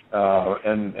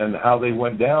and how they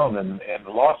went down and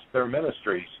lost their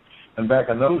ministries. And back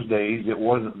in those days, it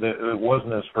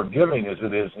wasn't as forgiving as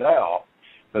it is now,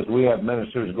 because we have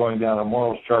ministers going down on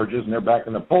morals charges and they're back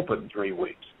in the pulpit in 3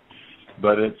 weeks.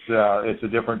 But it's a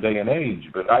different day and age.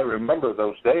 But I remember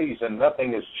those days, and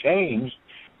nothing has changed.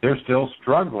 They're still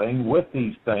struggling with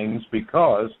these things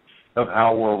because of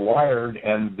how we're wired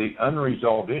and the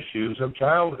unresolved issues of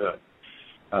childhood.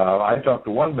 I talked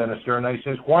to one minister, and I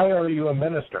says, "Why are you a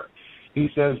minister?" He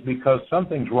says, "Because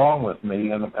something's wrong with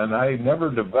me, and I never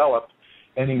developed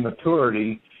any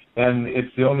maturity, and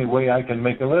it's the only way I can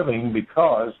make a living,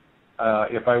 because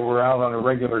if I were out on a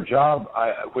regular job,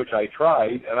 which I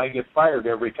tried, and I get fired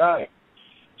every time."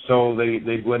 So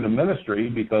they go into ministry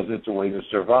because it's a way to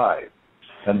survive.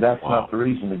 And that's not the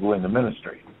reason to go into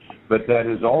ministry. But that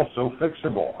is also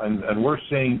fixable. And we're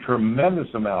seeing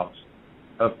tremendous amounts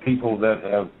of people that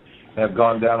have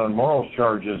gone down on morals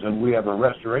charges, and we have a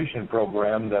restoration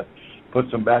program that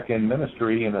puts them back in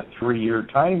ministry in a 3-year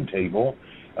timetable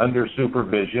under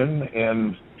supervision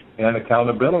and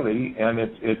accountability, and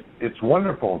it's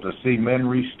wonderful to see men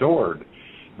restored.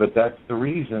 But that's the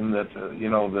reason that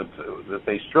that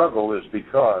they struggle, is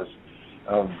because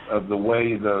of the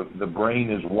way the brain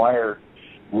is wired,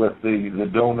 with the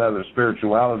donut of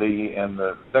spirituality, and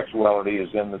the sexuality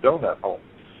is in the donut hole.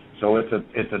 So it's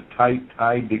a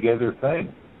tied together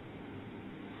thing.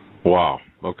 Wow.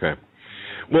 Okay.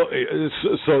 Well,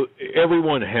 so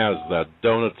everyone has that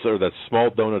donut, or that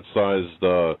small donut-sized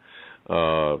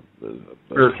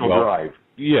spiritual drive.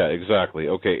 Yeah, exactly.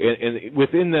 Okay, and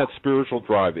within that spiritual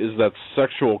drive is that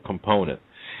sexual component,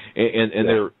 and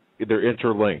they're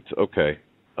interlinked. Okay,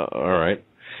 all right.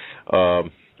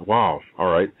 Wow.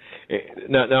 All right.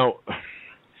 Now,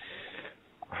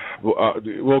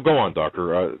 well, go on,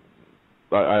 Doctor.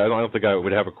 I don't think I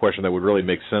would have a question that would really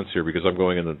make sense here, because I'm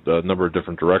going in a number of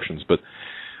different directions. But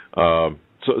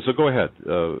so go ahead.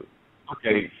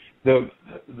 Okay.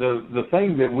 The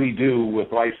thing that we do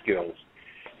with Life Skills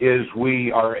is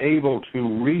we are able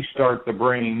to restart the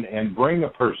brain and bring a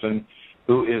person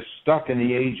who is stuck in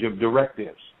the age of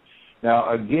directives.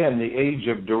 Now, again, the age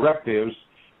of directives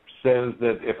says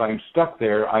that if I'm stuck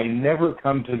there, I never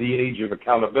come to the age of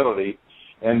accountability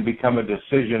and become a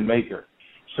decision maker.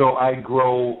 So I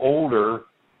grow older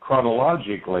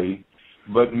chronologically,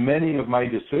 but many of my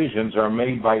decisions are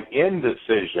made by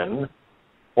indecision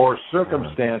or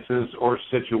circumstances or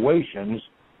situations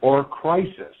or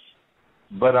crisis.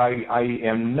 But I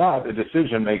am not a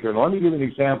decision maker. And let me give you an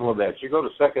example of that. You go to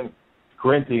 2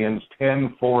 Corinthians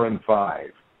 10:4 and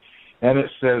 5. And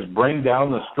it says, "Bring down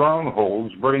the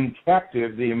strongholds, bring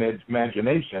captive the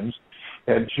imaginations,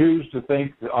 and choose to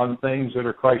think on things that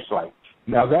are Christ-like."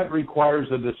 Now, that requires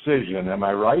a decision. Am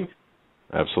I right?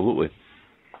 Absolutely.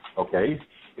 Okay?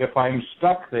 If I'm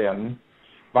stuck then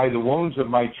by the wounds of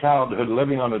my childhood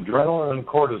living on adrenaline and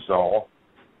cortisol,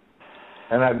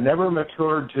 and I've never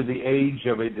matured to the age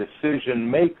of a decision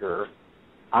maker,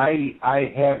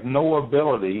 I have no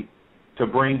ability to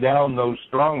bring down those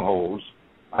strongholds.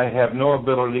 I have no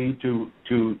ability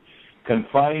to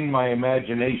confine my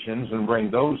imaginations and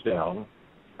bring those down,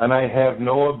 and I have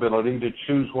no ability to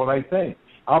choose what I think.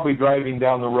 I'll be driving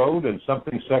down the road and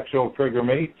something sexual will trigger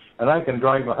me, and I can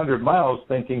drive 100 miles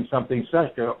thinking something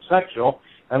sexual,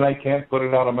 and I can't put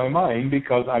it out of my mind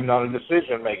because I'm not a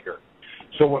decision maker.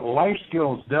 So what Life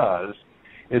Skills does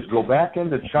is go back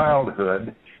into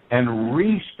childhood and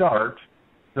restart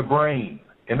the brain.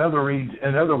 In other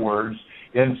words,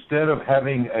 instead of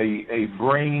having a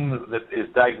brain that is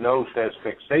diagnosed as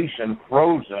fixation,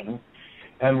 frozen,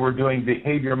 and we're doing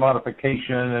behavior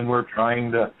modification and we're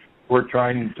trying to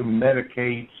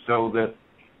medicate so that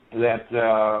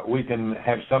we can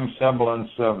have some semblance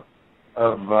of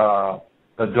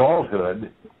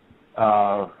adulthood,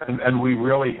 and we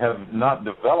really have not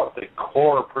developed a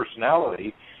core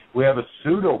personality. We have a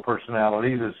pseudo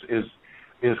personality that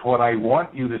is what I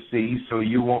want you to see, so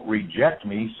you won't reject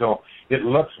me. So it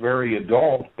looks very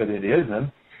adult, but it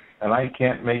isn't, and I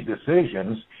can't make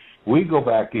decisions. We go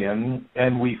back in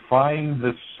and we find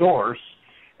the source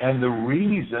and the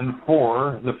reason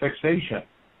for the fixation.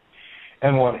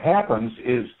 And what happens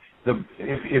is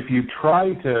if you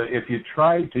try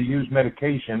to use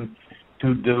medication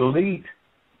to delete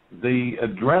the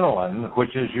adrenaline,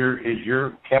 which is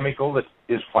your chemical that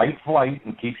is fight flight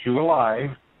and keeps you alive,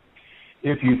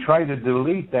 if you try to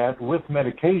delete that with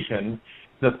medication,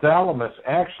 the thalamus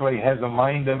actually has a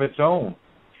mind of its own.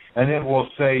 And it will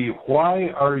say, why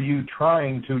are you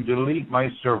trying to delete my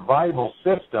survival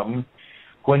system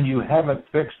when you haven't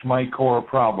fixed my core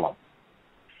problem?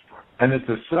 And it's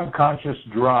a subconscious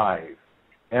drive.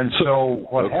 And so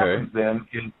what happens then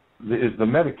is the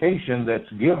medication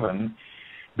that's given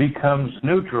becomes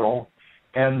neutral,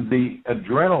 and the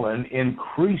adrenaline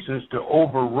increases to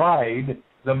override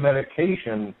the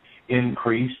medication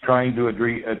increase trying to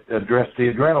address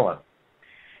the adrenaline.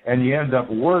 And you end up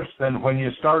worse than when you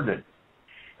started.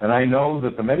 And I know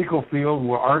that the medical field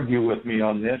will argue with me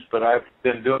on this, but I've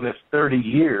been doing this 30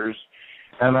 years,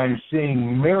 and I'm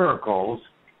seeing miracles.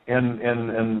 And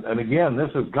again, this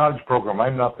is God's program.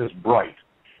 I'm not this bright,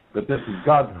 but this is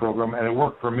God's program, and it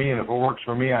worked for me, and if it works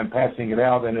for me, I'm passing it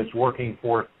out, and it's working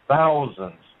for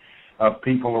thousands of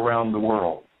people around the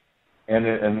world.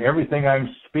 And everything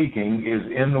I'm speaking is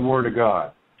in the Word of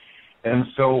God. And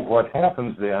so what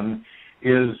happens then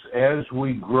is as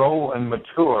we grow and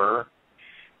mature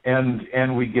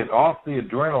and we get off the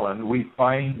adrenaline, we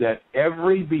find that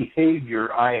every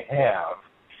behavior I have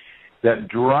that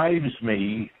drives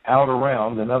me out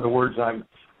around, in other words, I'm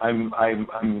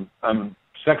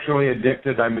sexually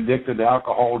addicted, I'm addicted to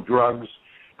alcohol, drugs,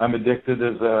 I'm addicted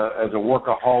as a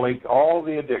workaholic, all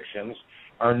the addictions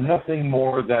are nothing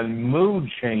more than mood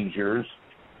changers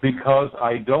because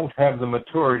I don't have the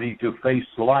maturity to face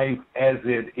life as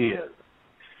it is.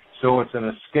 So it's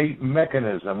an escape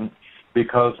mechanism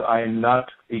because I'm not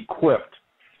equipped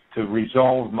to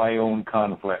resolve my own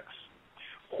conflicts.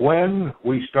 When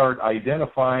we start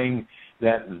identifying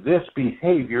that this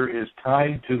behavior is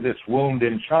tied to this wound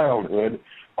in childhood,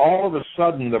 all of a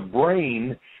sudden the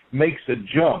brain makes a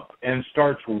jump and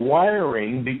starts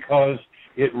wiring because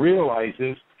it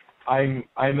realizes I'm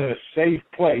in a safe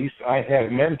place, I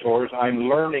have mentors, I'm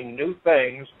learning new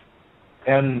things,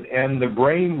 and the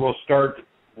brain will start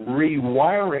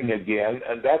rewiring again,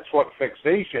 and that's what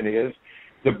fixation is.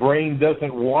 The brain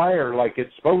doesn't wire like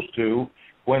it's supposed to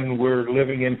when we're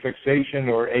living in fixation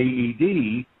or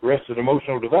AED, arrested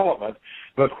emotional development,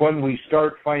 but when we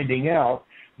start finding out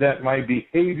that my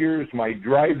behaviors, my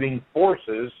driving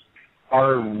forces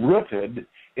are rooted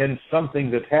in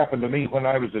something that happened to me when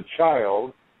I was a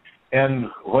child, and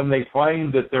when they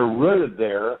find that they're rooted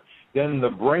there, then the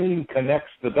brain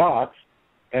connects the dots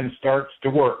and starts to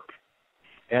work.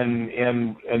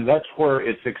 And that's where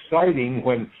it's exciting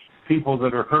when people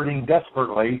that are hurting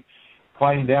desperately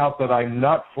find out that I'm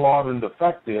not flawed and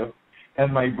defective,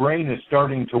 and my brain is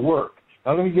starting to work.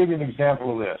 Now, let me give you an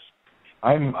example of this.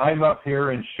 I'm up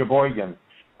here in Sheboygan.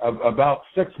 About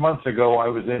 6 months ago, I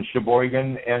was in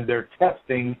Sheboygan, and they're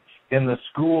testing in the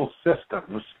school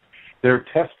systems. They're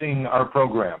testing our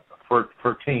program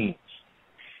for teens.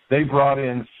 They brought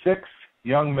in 6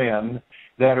 young men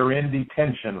that are in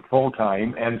detention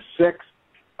full-time and 6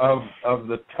 of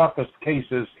the toughest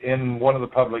cases in one of the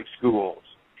public schools.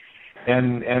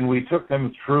 And we took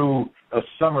them through a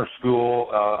summer school.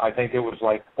 I think it was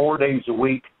like 4 days a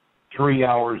week, 3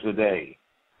 hours a day.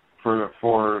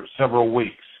 for several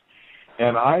weeks.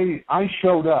 And I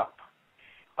showed up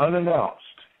unannounced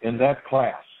in that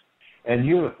class, and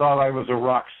you'd have thought I was a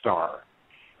rock star.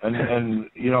 And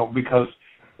because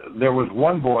there was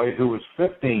one boy who was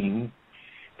 15,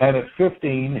 and at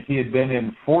 15 he had been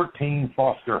in 14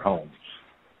 foster homes.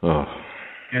 Oh.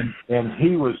 And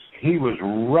he was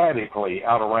radically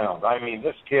out of round. I mean,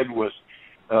 this kid was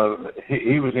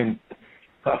he was in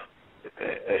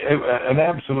an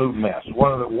absolute mess.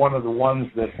 One of the ones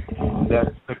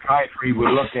that psychiatry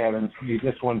would look at and see,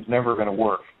 this one's never going to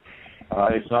work.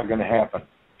 It's not going to happen.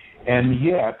 And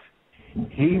yet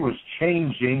he was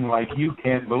changing like you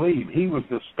can't believe. He was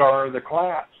the star of the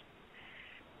class.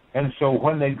 And so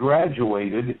when they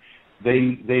graduated,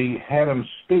 they had him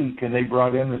speak, and they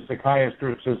brought in the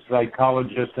psychiatrists, the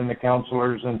psychologists, and the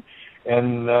counselors, and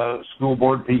school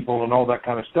board people, and all that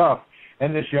kind of stuff.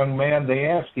 And this young man, they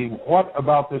asked him, what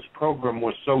about this program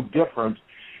was so different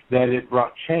that it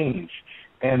brought change?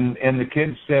 And the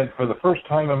kid said, for the first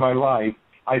time in my life,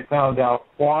 I found out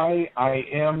why I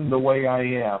am the way I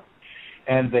am.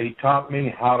 And they taught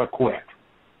me how to quit,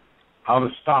 how to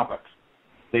stop it.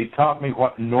 They taught me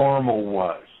what normal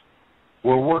was.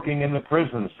 We're working in the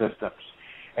prison systems,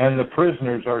 and the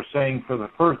prisoners are saying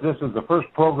this is the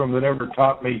first program that ever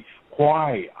taught me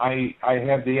why I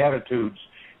have the attitudes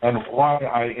and why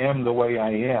I am the way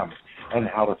I am and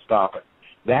how to stop it.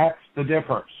 That's the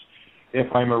difference.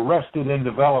 If I'm arrested in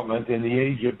development in the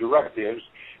age of directives,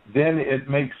 then it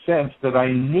makes sense that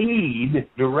I need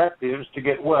directives to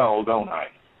get well, don't I?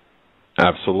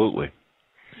 Absolutely.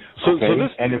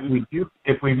 And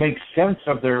if we make sense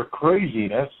of their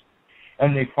craziness,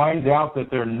 and they find out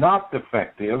that they're not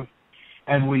defective,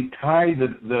 and we tie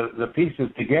the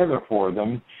pieces together for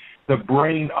them, the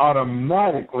brain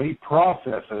automatically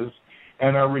processes,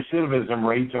 and our recidivism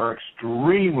rates are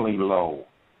extremely low,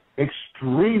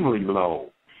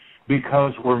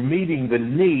 because we're meeting the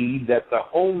need that the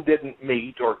home didn't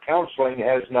meet or counseling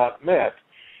has not met,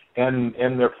 and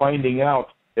they're finding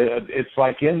out. It's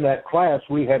like in that class,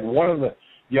 we had one of the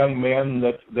young men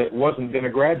that wasn't going to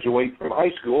graduate from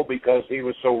high school because he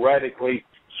was so radically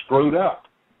screwed up.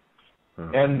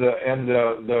 And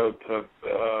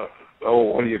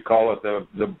what do you call it?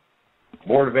 The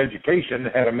Board of Education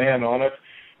had a man on it.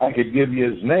 I could give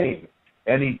you his name.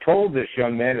 And he told this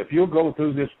young man, if you'll go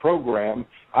through this program,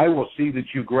 I will see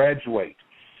that you graduate.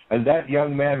 And that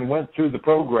young man went through the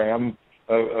program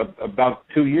about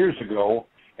 2 years ago,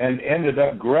 and ended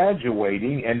up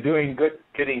graduating and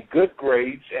getting good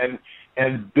grades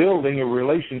and building a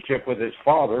relationship with his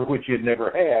father, which he had never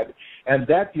had. And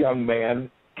that young man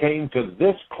came to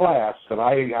this class that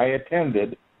I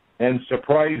attended and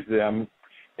surprised them,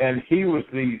 and he was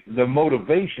the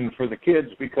motivation for the kids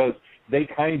because they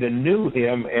kind of knew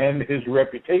him and his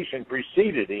reputation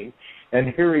preceded him,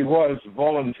 and here he was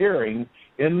volunteering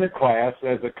in the class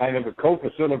as a kind of a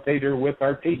co-facilitator with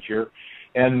our teacher,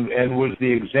 and was the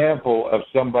example of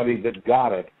somebody that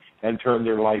got it and turned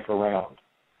their life around.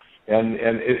 And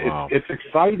wow. It's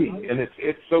exciting, and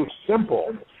it's so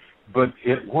simple, but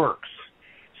it works.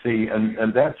 See,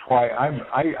 and that's why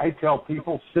I tell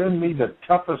people, send me the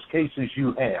toughest cases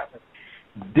you have.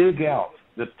 Dig out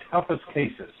the toughest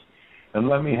cases, and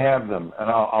let me have them, and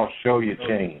I'll show you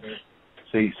change.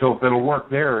 See, so if it'll work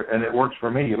there, and it works for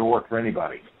me, it'll work for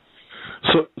anybody.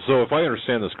 So if I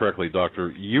understand this correctly,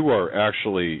 Doctor, you are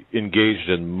actually engaged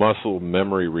in muscle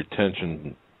memory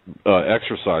retention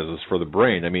exercises for the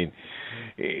brain. I mean,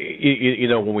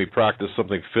 when we practice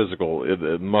something physical,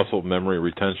 muscle memory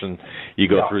retention, you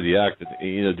go through the act,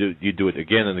 you do it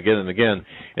again and again and again,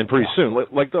 and pretty soon,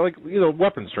 like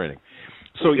weapons training.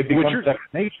 So it becomes second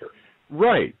nature.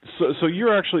 Right. So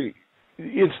you're actually,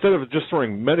 instead of just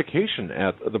throwing medication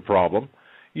at the problem,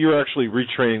 you're actually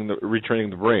retraining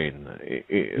the brain.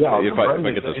 If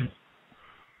I get this.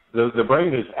 The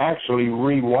brain is actually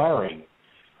rewiring.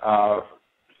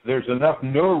 There's enough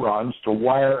neurons to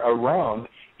wire around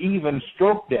even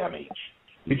stroke damage.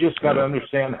 You just got to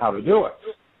understand how to do it.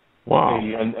 Wow.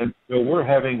 And so we're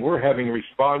having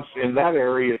response in that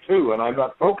area too. And I'm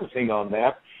not focusing on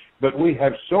that, but we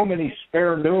have so many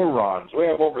spare neurons. We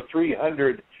have over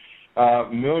 300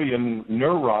 million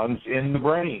neurons in the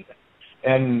brain.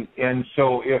 And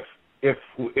so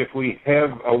if we have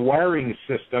a wiring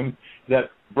system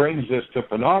that brings us to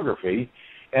pornography,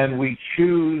 and we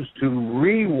choose to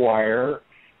rewire,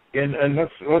 and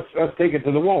let's take it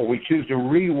to the wall. We choose to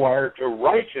rewire to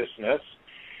righteousness,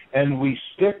 and we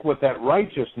stick with that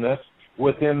righteousness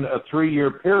within a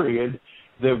 3-year period.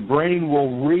 The brain will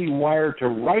rewire to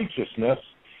righteousness,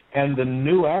 and the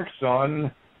new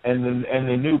axon and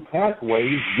the new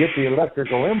pathways get the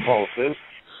electrical impulses,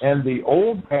 and the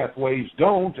old pathways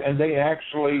don't, and they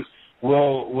actually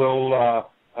will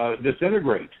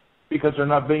disintegrate because they're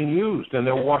not being used, and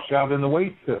they'll wash out in the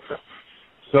waste system.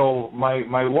 So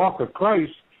my walk with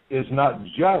Christ is not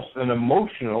just an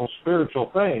emotional, spiritual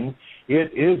thing.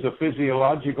 It is a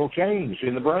physiological change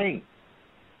in the brain.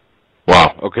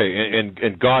 Wow. Okay.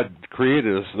 And God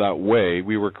created us that way.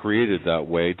 We were created that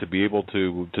way to be able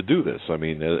to do this. I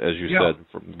mean, as you said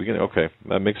from the beginning. Okay,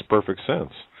 that makes perfect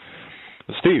sense.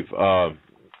 Steve,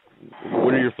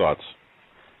 what are your thoughts?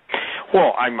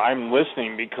 Well, I'm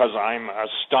listening because I'm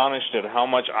astonished at how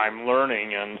much I'm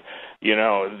learning, and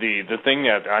the thing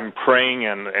that I'm praying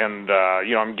and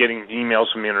I'm getting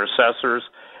emails from intercessors.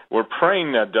 We're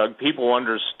praying that, Doug, people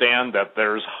understand that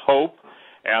there's hope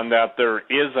and that there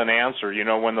is an answer.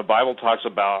 When the Bible talks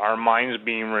about our minds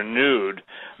being renewed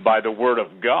by the Word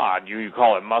of God, you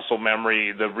call it muscle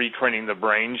memory, the retraining the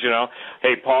brains,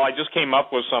 Hey, Paul, I just came up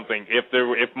with something.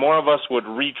 If more of us would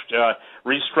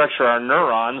restructure our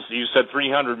neurons, you said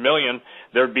 300 million,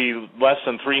 there'd be less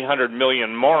than 300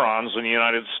 million morons in the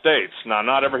United States. Now,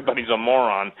 not everybody's a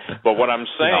moron, but what I'm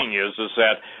saying is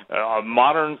that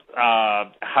modern,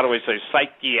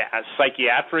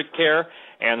 psychiatric care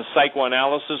and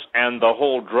psychoanalysis and the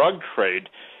whole drug trade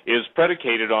is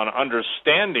predicated on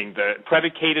understanding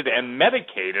predicated and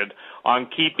medicated on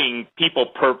keeping people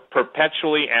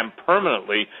perpetually and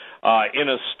permanently in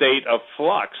a state of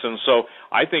flux. And so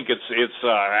I think it's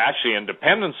actually in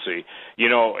dependency.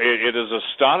 It is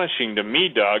astonishing to me,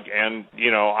 Doug, and,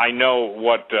 I know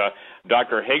what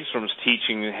Dr. Hagstrom's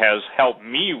teaching has helped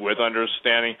me with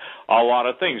understanding a lot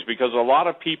of things, because a lot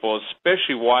of people,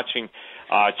 especially watching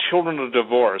children of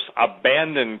divorce,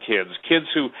 abandoned kids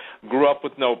who grew up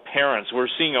with no parents. We're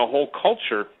seeing a whole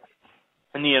culture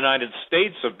in the United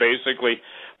States of basically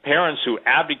parents who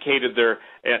abdicated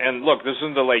and look, this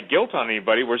isn't to lay guilt on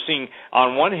anybody. We're seeing,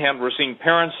 on one hand,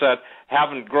 parents that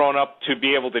haven't grown up to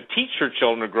be able to teach their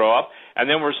children to grow up, and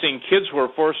then we're seeing kids who are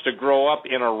forced to grow up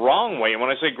in a wrong way. And when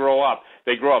I say grow up,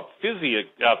 they grow up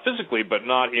physically, but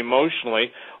not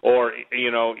emotionally, or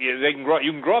they can grow.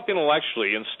 You can grow up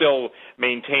intellectually and still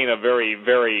maintain a very,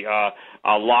 very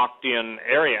locked-in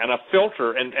area and a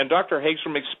filter. And Dr.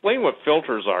 Hagstrom, explain what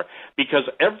filters are, because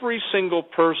every single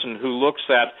person who looks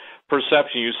at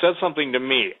perception, you said something to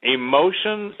me.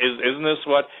 Emotion isn't this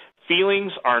what?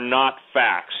 Feelings are not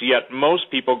facts, yet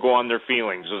most people go on their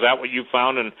feelings. Is that what you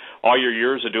found in all your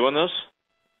years of doing this?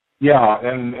 Yeah,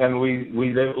 and we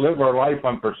live our life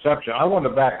on perception. I want to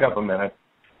back up a minute.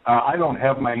 I don't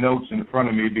have my notes in front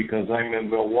of me because I'm in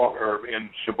Milwaukee or in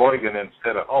Sheboygan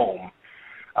instead of home.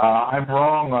 I'm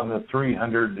wrong on the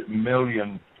 300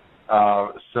 million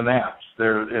synapse.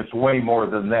 It's way more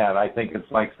than that. I think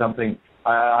it's like something.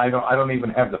 I don't even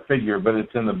have the figure, but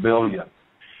it's in the billion.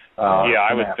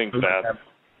 I would think that.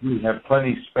 We have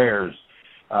plenty spares.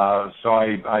 So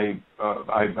I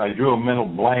drew a mental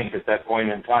blank at that point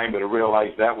in time, but I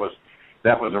realized that was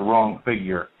a wrong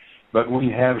figure. But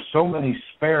we have so many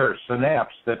spare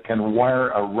synapses that can wire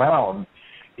around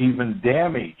even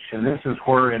damage, and this is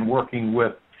where, in working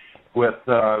with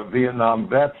Vietnam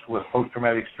vets with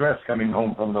post-traumatic stress coming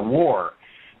home from the war,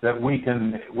 that we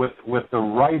can, with the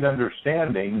right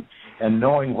understanding and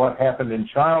knowing what happened in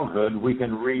childhood, we can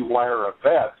rewire a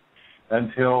vet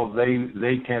until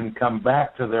they can come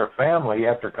back to their family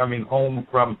after coming home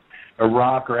from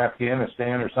Iraq or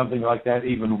Afghanistan or something like that,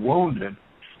 even wounded,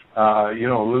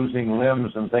 losing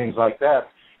limbs and things like that.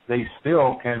 They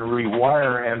still can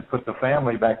rewire and put the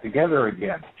family back together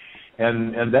again.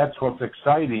 And that's what's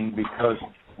exciting, because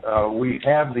we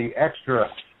have the extra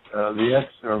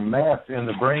mass in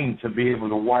the brain to be able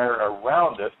to wire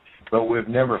around it, but we've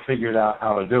never figured out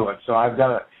how to do it. So I've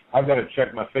got to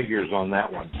check my figures on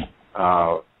that one.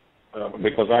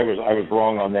 Because I was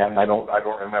wrong on that, and I don't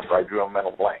remember. I drew a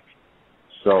mental blank.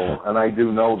 So, and I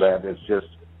do know that it's just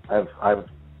I've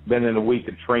been in a week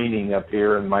of training up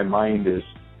here, and my mind is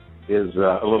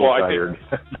a little tired.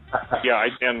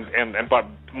 But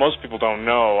most people don't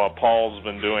know.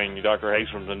 Dr.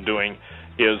 Hagstrom's been doing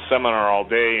his seminar all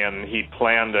day, and he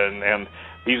planned and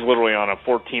he's literally on a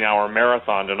 14-hour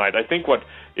marathon tonight. I think what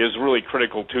is really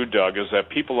critical too, Doug, is that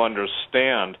people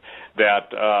understand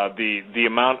that the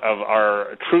amount of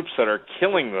our troops that are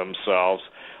killing themselves,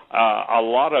 a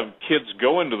lot of kids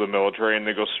go into the military, and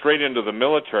they go straight into the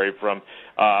military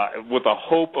with a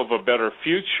hope of a better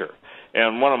future.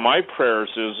 And one of my prayers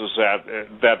is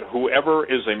that whoever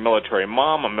is a military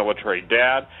mom, a military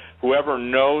dad, whoever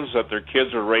knows that their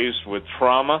kids are raised with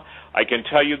trauma, I can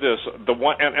tell you this,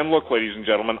 and look, ladies and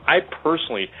gentlemen, I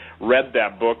personally read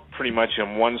that book pretty much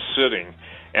in one sitting,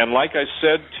 And like I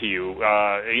said to you,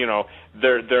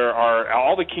 there are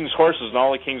all the king's horses and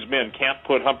all the king's men can't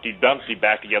put Humpty Dumpty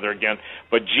back together again,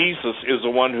 but Jesus is the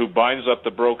one who binds up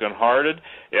the brokenhearted.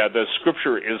 The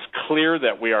Scripture is clear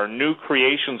that we are new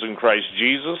creations in Christ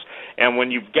Jesus, and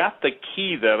when you've got the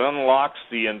key that unlocks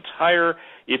the entire,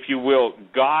 if you will,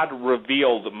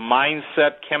 God-revealed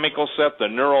mindset, chemical set, the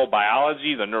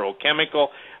neurobiology, the neurochemical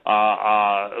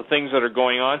things that are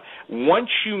going on, once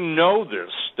you know this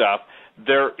stuff,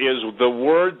 there is the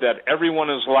word that everyone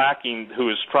is lacking who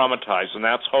is traumatized, and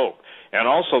that's hope. And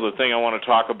also the thing I want to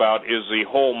talk about is the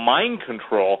whole mind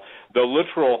control,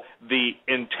 the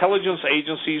intelligence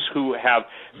agencies who have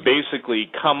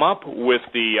basically come up with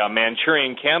the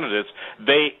Manchurian candidates.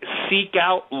 They seek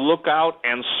out, look out,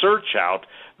 and search out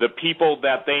the people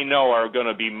that they know are going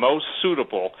to be most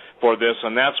suitable for this,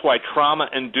 and that's why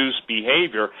trauma-induced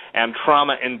behavior and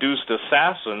trauma-induced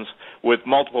assassins with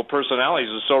multiple personalities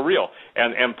is so real.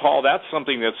 And Paul, that's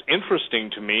something that's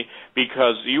interesting to me,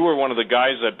 because you were one of the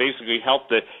guys that basically helped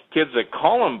the kids at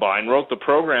Columbine, wrote the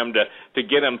program to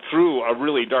get them through a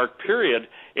really dark period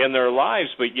in their lives,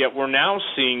 but yet we're now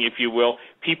seeing, if you will,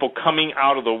 people coming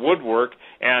out of the woodwork,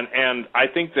 and I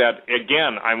think that,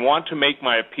 again, I want to make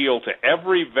my appeal to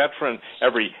every veteran,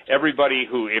 everybody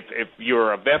who, if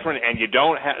you're a veteran and you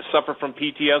don't suffer from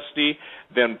PTSD,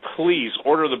 then please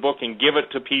order the book and give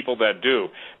it to people that do,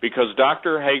 because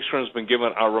Dr. Hagstrom's been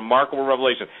given a remarkable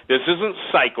revelation. This isn't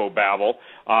psychobabble.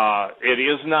 It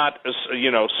is not,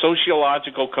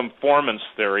 sociological conformance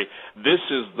theory. This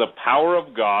is the power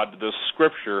of God, the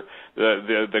Scripture,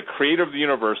 the Creator of the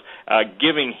universe,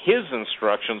 giving His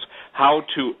instructions how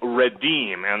to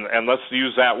redeem, and let's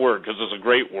use that word because it's a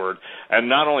great word, and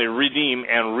not only redeem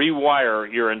and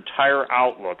rewire your entire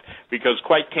outlook, because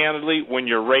quite candidly, when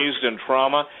you're raised in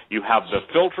trauma, you have the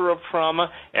filter of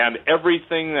trauma, and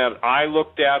everything that I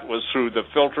looked at was through the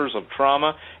filters of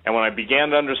trauma, and when I began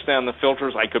to understand the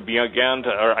filters, I could begin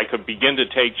to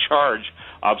take charge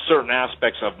of certain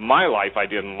aspects of my life I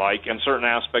didn't like, and certain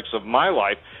aspects of my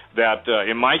life that,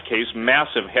 in my case,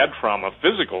 massive head trauma,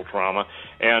 physical trauma.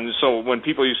 And so when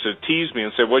people used to tease me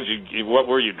and say, what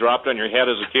were you, dropped on your head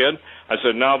as a kid? I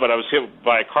said, no, but I was hit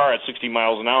by a car at 60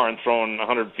 miles an hour and thrown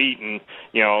 100 feet and,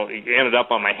 ended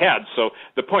up on my head. So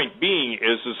the point being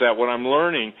is that what I'm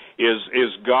learning is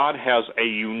God has a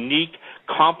unique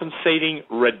compensating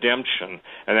redemption.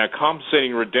 And that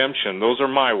compensating redemption, those are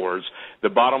my words. The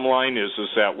bottom line is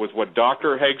that with what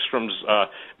Dr. Hagstrom's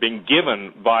been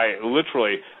given by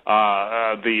literally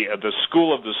the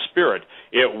School of the Spirit,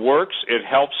 it works, it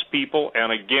helps people,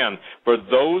 and again, for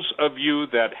those of you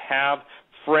that have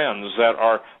friends that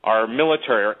are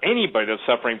military or anybody that's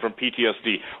suffering from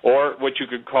PTSD or what you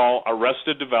could call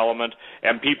arrested development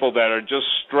and people that are just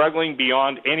struggling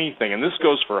beyond anything, and this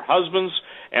goes for husbands,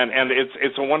 and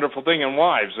it's a wonderful thing, and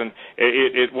wives. And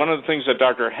one of the things that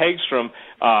Dr. Hagstrom,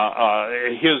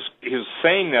 his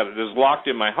saying that it is locked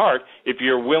in my heart, if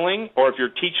you're willing or if you're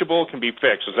teachable, it can be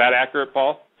fixed. Is that accurate,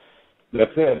 Paul?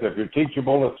 That's it. If you're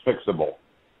teachable, it's fixable.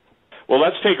 Well,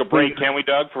 let's take a break, can we,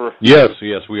 Doug? Yes,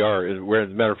 we are. As a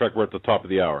matter of fact, we're at the top of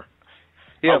the hour.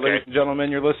 Yeah, okay. Ladies and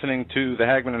gentlemen, you're listening to the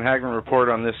Hagman and Hagman Report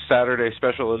on this Saturday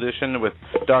special edition with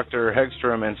Dr.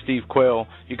 Hagstrom and Steve Quayle.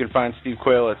 You can find Steve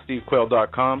Quayle at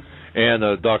stevequayle.com.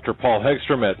 And Dr. Paul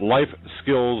Hagstrom at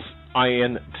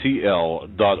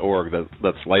lifeskillsintl.org.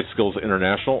 That's Life Skills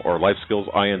International or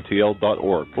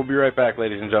lifeskillsintl.org. We'll be right back,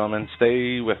 ladies and gentlemen.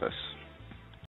 Stay with us.